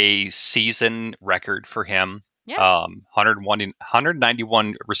a season record for him. Yeah.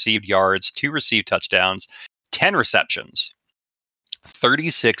 191 received yards, 2 received touchdowns, 10 receptions,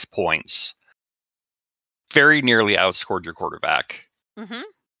 36 points. Very nearly outscored your quarterback. Mm-hmm.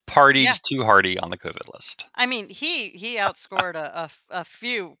 Partied Yeah. too hardy on the COVID list. I mean, he outscored a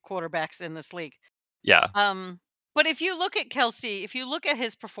few quarterbacks in this league. Yeah. But if you look at Kelsey, if you look at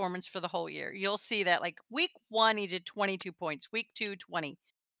his performance for the whole year, you'll see that like week 1 he did 22 points, week 2 20,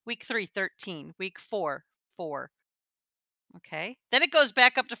 week 3 13, week 4 4. Okay. Then it goes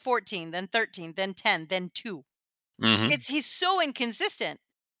back up to 14, then 13, then 10, then 2. Hmm. He's so inconsistent.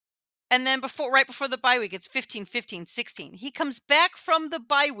 And then right before the bye week, it's 15, 15, 16. He comes back from the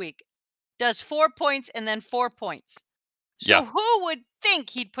bye week, does 4 points and then 4 points. Yeah, So who would think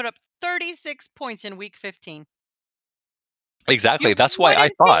he'd put up 36 points in week 15? exactly. You That's why I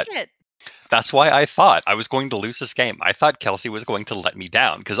wouldn't think thought. it. That's why I thought I was going to lose this game. I thought Kelsey was going to let me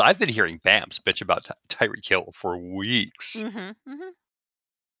down because I've been hearing Bams bitch about Tyreek Hill for weeks. Mhm. Mhm.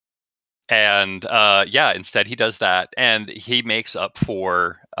 And yeah, instead he does that, and he makes up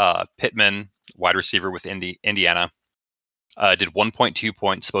for Pittman, wide receiver with Indiana. Did 1.2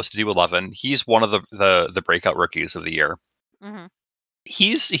 points, supposed to do 11. He's one of the breakout rookies of the year. Mhm.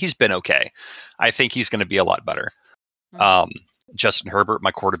 He's been okay. I think he's going to be a lot better. Mhm. Um, Justin Herbert,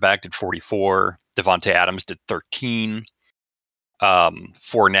 my quarterback, did 44. Devontae Adams did 13.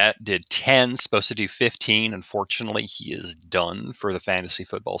 Fournette did 10, supposed to do 15. Unfortunately, he is done for the fantasy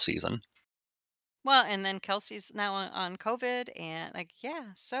football season. Well, and then Kelsey's now on COVID, and like,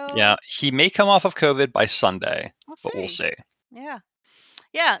 yeah. Yeah, So he may come off of COVID by Sunday, we'll but we'll see. see. Yeah.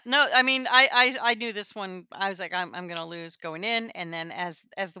 Yeah. No, I mean, I knew this one. I was like, I'm gonna lose going in, and then as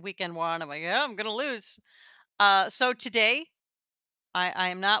the weekend wore on, I'm like, yeah, I'm gonna lose. So today, I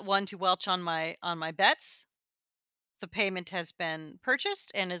am not one to welch on my bets. The payment has been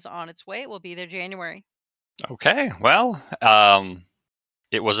purchased and is on its way. It will be there January. Okay, well,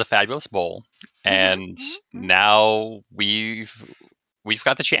 it was a fabulous bowl, Mhm. and Mhm. Mhm. now we've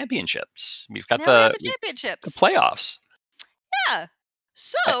got the championships. We've got Now we have the the championships. playoffs, Yeah. A-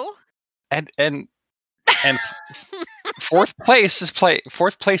 So and fourth place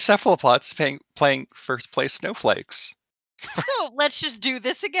cephalopods playing first place snowflakes. let's just do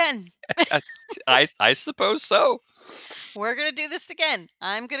this again. I suppose so. We're gonna do this again.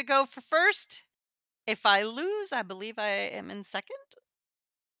 I'm gonna go for first. If I lose, I believe I am in second.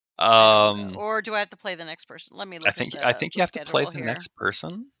 I don't know. Um, Or do I have to play the next person? Let me I look at think I think the you have to play schedule the here. next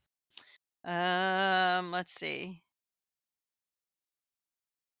person. Let's see.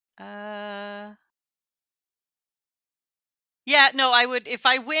 Uh, yeah, no, I would if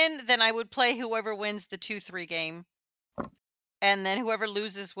I win, then I would play whoever wins the 2-3 game, and then whoever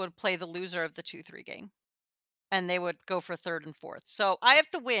loses would play the loser of the 2-3 game, and they would go for third and fourth. So I have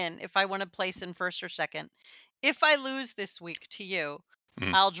to win if I want to place in first or second. If I lose this week to you,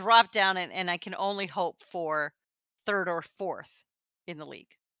 Mm, I'll drop down and I can only hope for third or fourth in the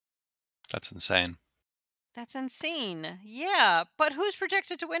league. that's insane. That's insane. Yeah, but who's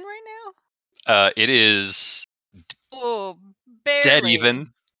projected to win right now? It is Oh, dead barely.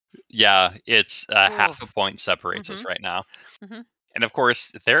 even. Yeah, it's Oh. half a point separates us Mhm. right now. Mhm. And of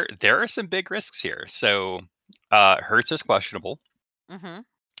course, there are some big risks here. So, Hertz is questionable. Mhm.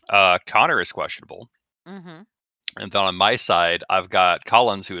 Connor is questionable. Mhm. And then on my side, I've got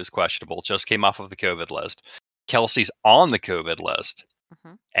Collins, who is questionable, just came off of the COVID list. Kelsey's on the COVID list,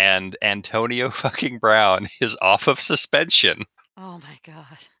 Mhm. and Antonio fucking Brown is off of suspension, Oh my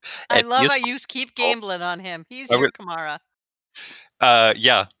god. I and he love how is you keep questionable. gambling on him. He's I your would- Kamara.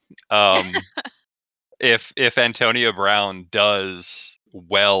 Yeah. Um, if Antonio Brown does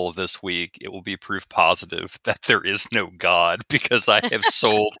well this week, it will be proof positive that there is no God because I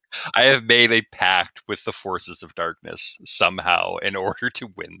have made a pact with the forces of darkness somehow in order to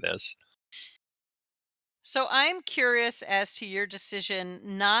win this. So I'm curious as to your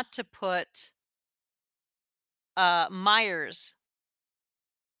decision not to put Myers,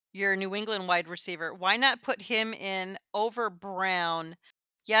 your New England wide receiver. Why not put him in over Brown?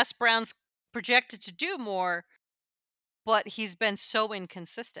 Yes, Brown's projected to do more, but he's been so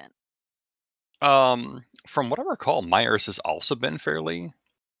inconsistent. From what I recall, Myers has also been fairly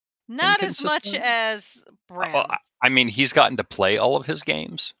Not as much inconsistent. as Well, Brown. I mean, he's gotten to play all of his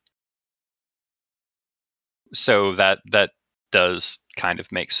games, so that does kind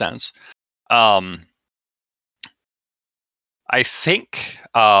of make sense. Um, I think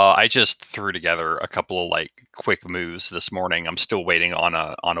I just threw together a couple of like quick moves this morning. I'm still waiting on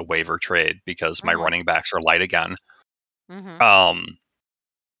a waiver trade because my Mhm. running backs are light again. Mhm. Um,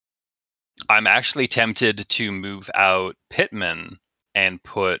 I'm actually tempted to move out Pittman and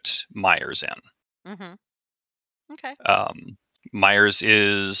put Myers in. Mhm. Okay. Um, Myers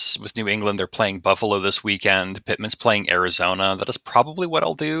is with New England. They're playing Buffalo this weekend. Pittman's playing Arizona. That is probably what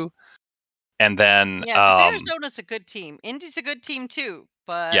I'll do. And then, Yeah, because Arizona's a good team. Indy's a good team too,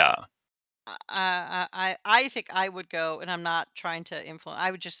 but yeah, I think I would go, and I'm not trying to influence.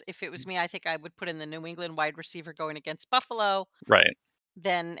 I would just, if it was me, I think I would put in the New England wide receiver going against Buffalo, right,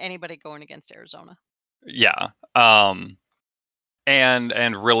 than anybody going against Arizona. yeah.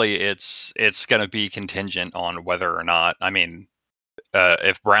 And really, it's going to be contingent on whether or not. I mean,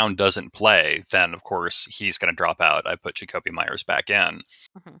 if Brown doesn't play, then of course he's going to drop out. I put Jacoby Myers back in,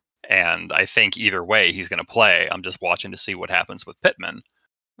 Mhm. and I think either way he's going to play. I'm just watching to see what happens with Pittman,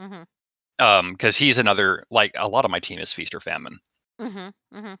 Mhm. because he's another, like, a lot of my team is feast or famine. Mhm.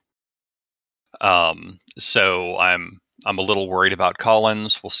 Mhm. So I'm a little worried about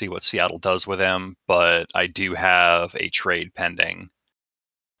Collins. We'll see what Seattle does with him, but I do have a trade pending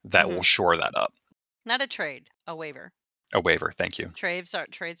that will Mhm. shore that up. Not a trade, a waiver. A waiver, thank you. Trades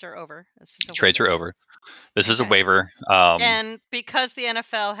are over. This is a Trades are waiver. over. This is a Okay. waiver. And because the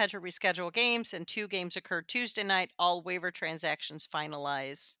NFL had to reschedule games and 2 games occurred Tuesday night, all waiver transactions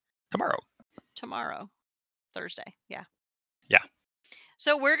finalize Tomorrow. tomorrow, Thursday. Yeah. Yeah,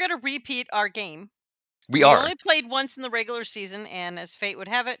 So we're going to repeat our game. we We are. only played once in the regular season, and as fate would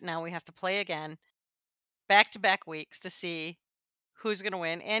have it, now we have to play again back to back weeks to see who's going to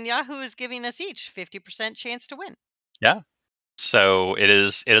win. And Yahoo is giving us each 50% chance to win. Yeah. So it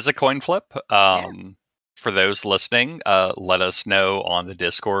is a coin flip. Yeah. For those listening, let us know on the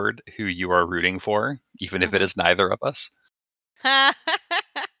Discord who you are rooting for, even if it Hmm. is neither of us.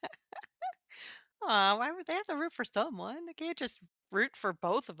 Aw, why would they have to root for someone? They can't just root for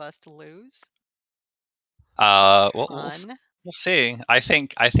both of us to lose. Well, Fun. we'll see. I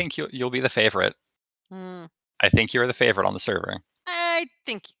think you'll be the favorite. Hmm. I think you're the favorite on the server. I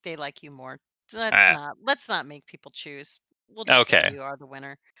think they like you more. Ah, Let's not make people choose. We'll just say okay. you are the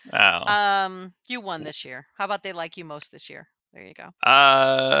winner. Oh. You won this year. How about they like you most this year? There you go.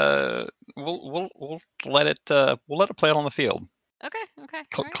 Uh, we'll let it play out on the field. Okay, okay,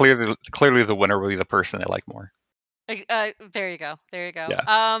 all right. Clearly, the winner will be the person they like more. There you go. There you go.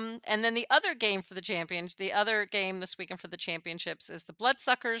 Yeah. And then the other game for the other game this weekend for the championships is the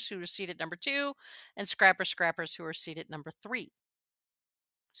Bloodsuckers, who are seated number 2, and Scrappers, who are seated number 3.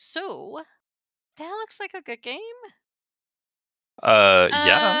 So that looks like a good game.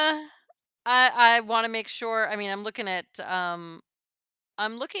 Yeah. Uh, I want to make sure. I mean, I'm looking at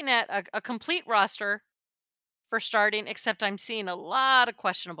a complete roster for starting, except I'm seeing a lot of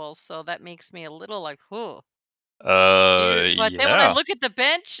questionables, so that makes me a little like, whoa. But then when I Yeah. look at the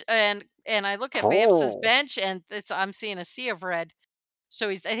bench and I look at Vamps's Cool. bench and I'm seeing a sea of red. So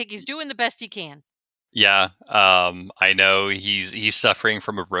I think he's doing the best he can. Yeah. I know he's suffering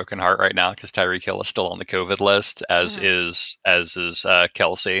from a broken heart right now because Tyreek Hill is still on the COVID list, Mhm. as is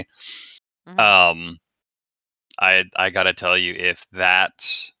Kelsey. Mhm. Um, I gotta tell you, if that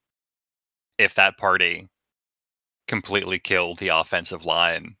party completely killed the offensive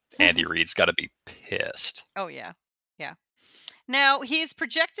line, Andy Reid's got to be pissed. Oh yeah. Yeah. Now he's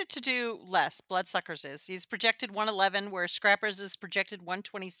projected to do less. Bloodsuckers is. He's projected 111, where Scrappers is projected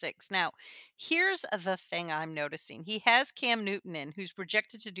 126. Now, here's the thing I'm noticing. He has Cam Newton in, who's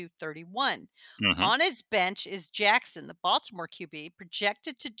projected to do 31. Hmm. On his bench is Jackson, the Baltimore QB,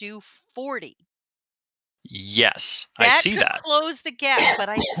 projected to do 40. Yes, I That see could that. close the gap, but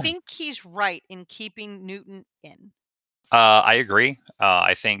I think he's right in keeping Newton in. I agree.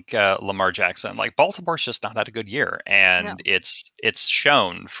 I think Lamar Jackson, like, Baltimore's just not had a good year, No. and it's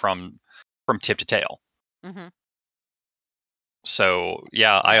shown from tip to tail. Hmm. So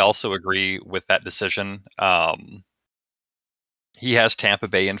yeah, I Yeah. also agree with that decision. He has Tampa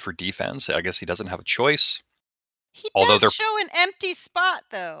Bay in for defense. I guess he doesn't have a choice. He Although does they're show an empty spot,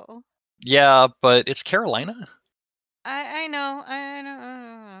 though. Yeah, but it's Carolina. I know. I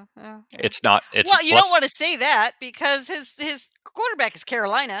know. Yeah. It's not. It's Well, you don't less. want to say that because his quarterback is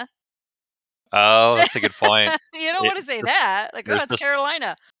Carolina. Oh, that's a good point. You don't It, want to say just, that. Like, oh, there's it's just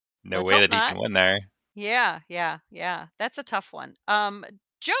Carolina. no Let's way hope that he not. can win there. Yeah, yeah, yeah. That's a tough one.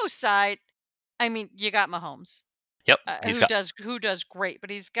 Joe's side. I mean, you got Mahomes, Yep, he's got. who does great, but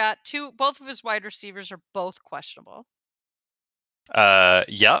he's got two. Both of his wide receivers are both questionable.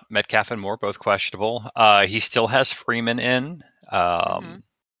 Yeah, Metcalf and Moore both questionable. He still has Freeman in. Hmm.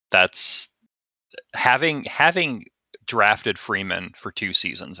 That's having drafted Freeman for 2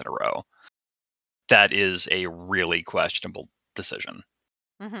 seasons in a row. That is a really questionable decision.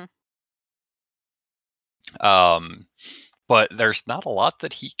 Hmm. Um, but there's not a lot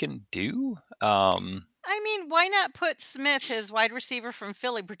that he can do. I mean, why not put Smith, his wide receiver from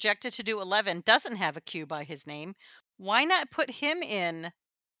Philly, projected to do 11, doesn't have a Q by his name? Why not put him in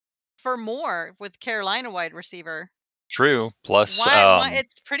for more with Carolina wide receiver? True. Plus, Why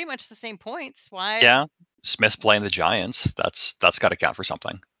it's pretty much the same points. Why? yeah, Smith's playing the Giants. That's got to count for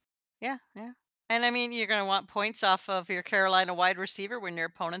something. Yeah, yeah. And I mean, you're going to want points off of your Carolina wide receiver when your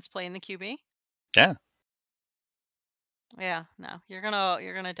opponent's playing the QB? Yeah. Yeah, no. You're going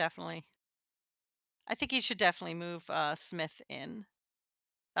to definitely I think you should definitely move Smith in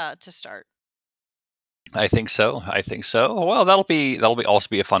to start. I think so. I think so. Well, that'll be also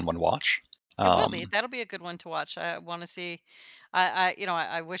be a fun one to watch. It will be. Um, That'll be a good one to watch. I want to see.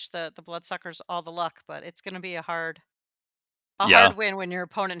 I wish the Bloodsuckers all the luck, but it's going to be a hard yeah. win when your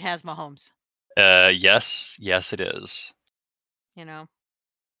opponent has Mahomes. Yes, it is. You know.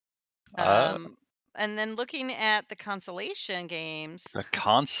 Uh, Um, and then looking at the consolation games, the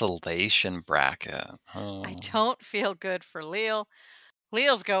consolation bracket. I Oh, don't feel good for Lille.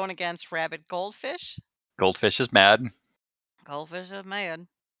 Lille's going against Rabid Goldfish. Goldfish is mad. Goldfish is mad.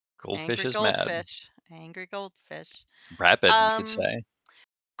 Goldfish Angry is mad. goldfish. Angry goldfish. Rapid, you could Um, say.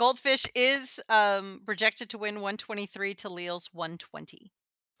 Goldfish is projected to win 123 to Leal's 120.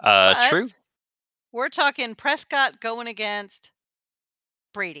 But True. we're talking Prescott going against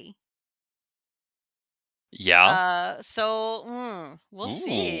Brady. Yeah. We'll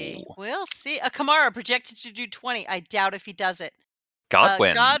see. Ooh. We'll see. Kamara projected to do 20. I doubt if he does it.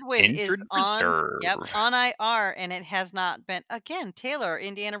 Godwin, Godwin is injured on, yep, reserve. on IR, and it has not been again. Taylor,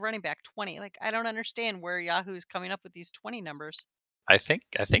 Indiana running back, 20. Like, I don't understand where Yahoo's coming up with these 20 numbers. I think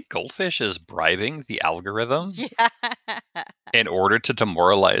Goldfish is bribing the algorithm Yeah. in order to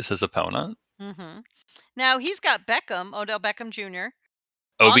demoralize his opponent. hmm Now he's got Beckham, Odell Beckham Jr.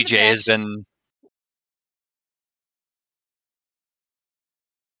 on the OBJ has bench been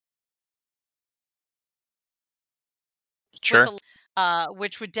with sure.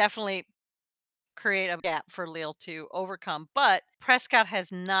 which would definitely create a gap for Lille to overcome. But Prescott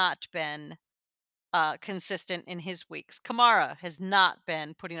has not been consistent in his weeks. Kamara has not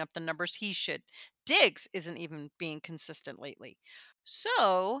been putting up the numbers he should. Diggs isn't even being consistent lately.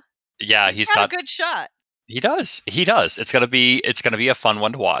 So Yeah, he's he's got a got good shot. he does. He does. It's gonna be a fun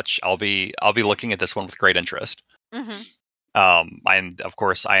one to watch. I'll be looking at this one with great interest. hmm And of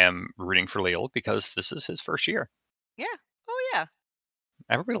course I am rooting for Lille because this is his first year. Yeah. Oh yeah.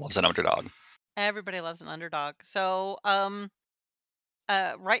 Everybody loves an underdog. Everybody loves an underdog. So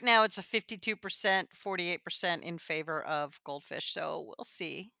right now it's a 52%, 48% in favor of Goldfish. So we'll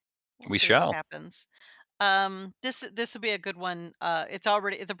see. We'll We see what shall. happens. This will be a good one. It's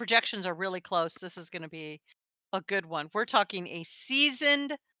already, the projections are really close. This is going to be a good one. We're talking a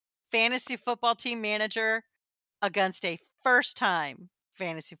seasoned fantasy football team manager against a first time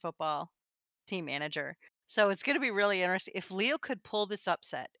fantasy football team manager. So it's going to be really interesting. If Leo could pull this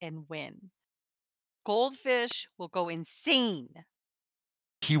upset and win, Goldfish will go insane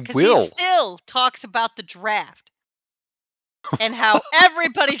He because he will. still talks about the draft and how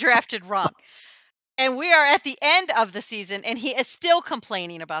everybody drafted wrong. And we are at the end of the season, and he is still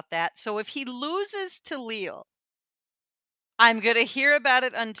complaining about that. So if he loses to Leo, I'm going to hear about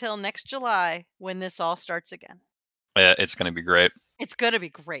it until next July when this all starts again. It's gonna be great. It's going to be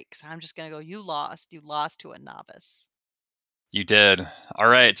great because I'm just going to go, you lost. You lost to a novice. You did. All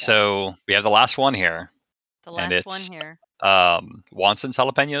right, Yeah. so we have the last one here, The and last one it's here. Watson's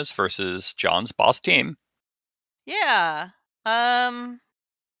Jalapenos versus John's boss team. Yeah. Um.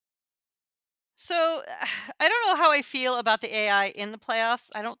 So I don't know how I feel about the AI in the playoffs.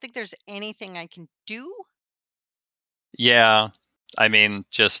 I don't think there's anything I can do. Yeah, I mean,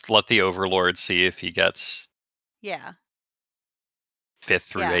 just let the Overlord see if he gets Yeah. fifth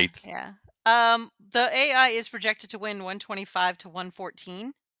through Yeah. eighth. Yeah. The AI is projected to win 125 to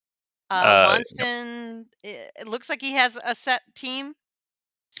 114. Yep. Watson, it looks like he has a set team.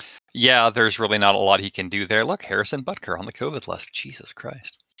 Yeah, there's really not a lot he can do there. Look, Harrison Butker on the COVID list. Jesus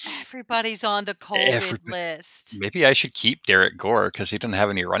Christ. Everybody's on the COVID Everybody. list. Maybe I should keep Derek Gore because he didn't have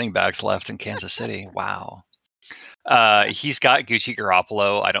any running backs left in Kansas City. Wow. He's got Gucci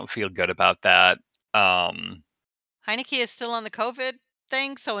Garoppolo. I don't feel good about that. Um, Heineke is still on the COVID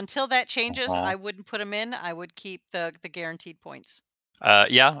thing, so until that changes, uh-huh. I wouldn't put him in. I would keep the guaranteed points.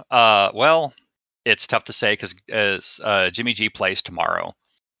 Yeah. Well, it's tough to say because as Jimmy G plays tomorrow,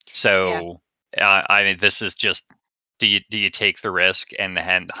 Yeah. so I mean, this is just do you take the risk and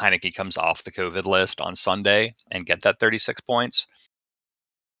Heineke comes off the COVID list on Sunday and get that 36 points,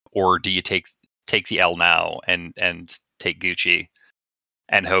 or do you take the L now and take Gucci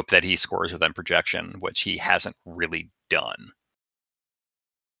and hope that he scores within projection, which he hasn't really done.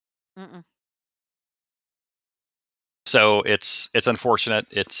 Mm-mm. So it's unfortunate.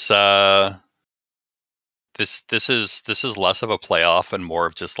 It's this is less of a playoff and more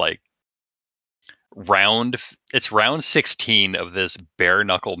of just like it's round 16 of this bare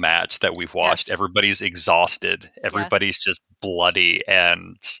knuckle match that we've watched. Yes. Everybody's exhausted. Yes. Everybody's just bloody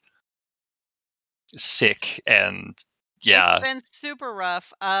and It's sick and it's yeah. been super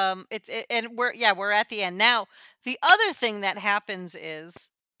rough. And we're at the end now. The other thing that happens is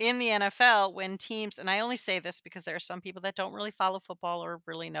in the NFL when teams, and I only say this because there are some people that don't really follow football or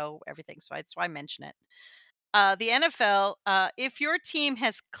really know everything, so that's why I mention it. The NFL, if your team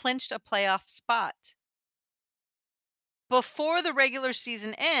has clinched a playoff spot before the regular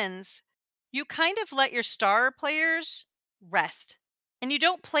season ends, you kind of let your star players rest, and you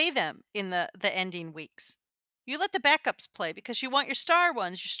don't play them in the ending weeks. You let the backups play because you want your star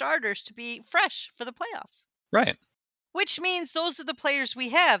ones, your starters, to be fresh for the playoffs. Right. Which means those are the players we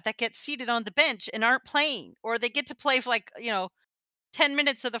have that get seated on the bench and aren't playing, or they get to play for 10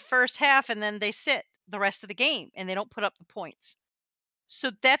 minutes of the first half and then they sit the rest of the game and they don't put up the points.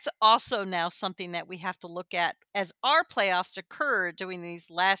 So that's also now something that we have to look at as our playoffs occur during these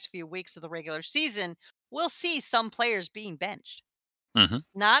last few weeks of the regular season. We'll see some players being benched, Hmm.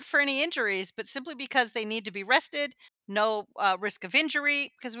 not for any injuries, but simply because they need to be rested. No risk of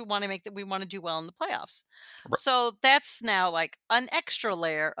injury because we want to do well in the playoffs. So that's now like an extra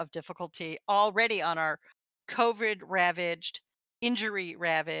layer of difficulty already on our COVID ravaged, injury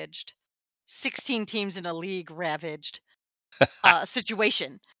ravaged, 16 teams in a league ravaged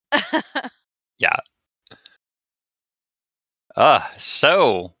situation. Yeah.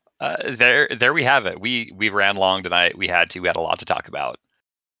 There we have it. We ran long tonight. We had a lot to talk about.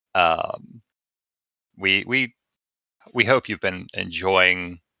 We hope you've been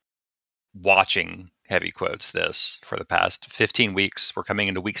enjoying watching heavy quotes this for the past 15 weeks. We're coming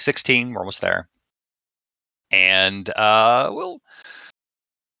into week 16. We're almost there. And no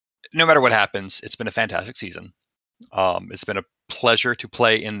matter what happens, it's been a fantastic season. It's been a pleasure to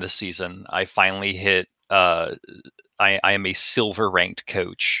play in this season. I finally hit I am a silver ranked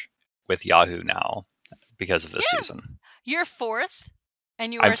coach with Yahoo now because of this season. You're fourth,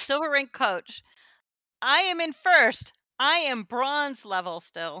 and you are I'm a silver rank coach. I am in first. I am bronze level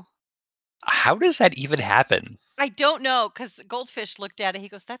still. How does that even happen? I don't know because Goldfish looked at it. He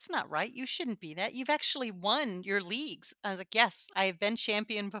goes, "That's not right. You shouldn't be that. You've actually won your leagues." I was like, "Yes, I have been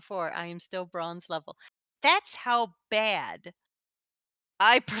champion before. I am still bronze level." That's how bad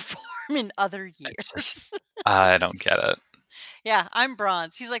I perform in other years. I don't get it. Yeah, I'm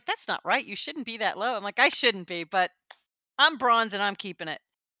bronze. He's like, "That's not right. You shouldn't be that low." I'm like, "I shouldn't be, but I'm bronze and I'm keeping it."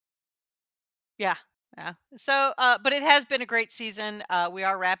 Yeah. Yeah. So, but it has been a great season. We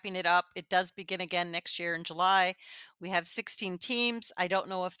are wrapping it up. It does begin again next year in July. We have 16 teams. I don't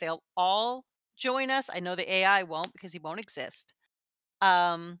know if they'll all join us. I know the AI won't because he won't exist.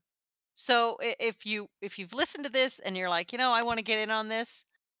 Um, so if you've listened to this and you're like, I want to get in on this,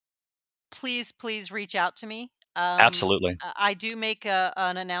 please reach out to me. Absolutely. I do make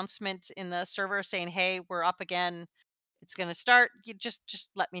an announcement in the server saying, "Hey, we're up again. It's going to start. You just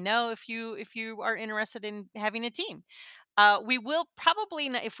let me know if you are interested in having a team." We will probably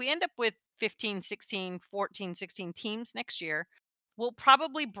if we end up with 15, 16, 14, 16 teams next year, we'll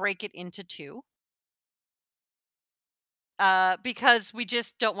probably break it into two. Because we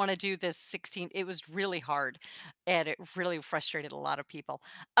just don't want to do this 16. It was really hard and it really frustrated a lot of people.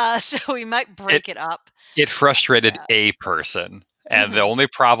 So we might break it up. It frustrated Yeah. a person. And the Mhm. only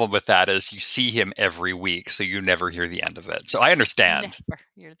problem with that is you see him every week, so you never hear the end of it. So I understand Never.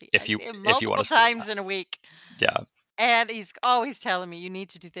 if I you see him if you want multiple to see times that. in a week. Yeah. And he's always telling me, "You need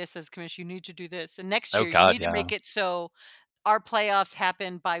to do this as commissioner. You need to do this. And next Oh year, you God, need to yeah. make it so our playoffs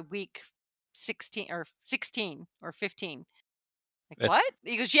happen by week 16 or 15." Like, It's what?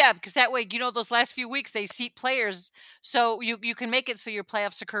 He goes, "Yeah, because that way, those last few weeks they seat players, so you can make it so your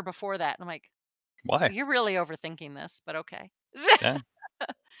playoffs occur before that." And I'm like, why. "You're really overthinking this, but okay." Yeah.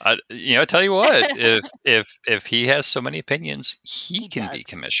 Tell you what, if he has so many opinions, he He can be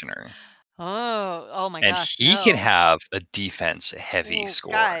does. commissioner, Oh my and gosh, he can no. have a defense heavy Ooh,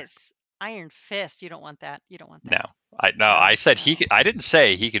 score. guys, Iron Fist. You don't want that. You don't want No, that. I No, said he no. could. I didn't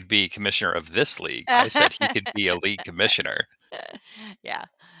say he could be commissioner of this league. I said he could be a league commissioner. Yeah.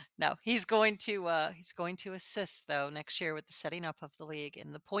 No, he's going to assist though next year with the setting up of the league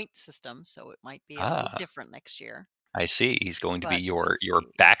and the point system, so it might be a little Ah, different next year. I see. He's going to be But we'll your see.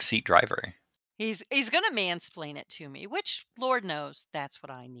 backseat driver. He's gonna mansplain it to me, which Lord knows that's what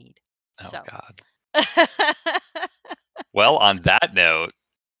I need. Oh So God. Well, on that note,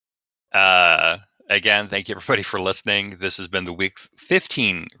 uh, again, thank you everybody for listening. This has been the week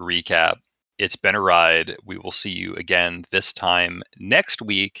 15 recap. It's been a ride. We will see you again this time next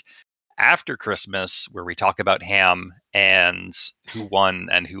week after Christmas, where we talk about Ham and who won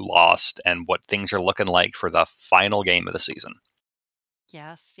and who lost and what things are looking like for the final game of the season.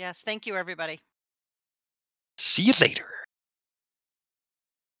 yes, yes. Thank you, everybody. See you later.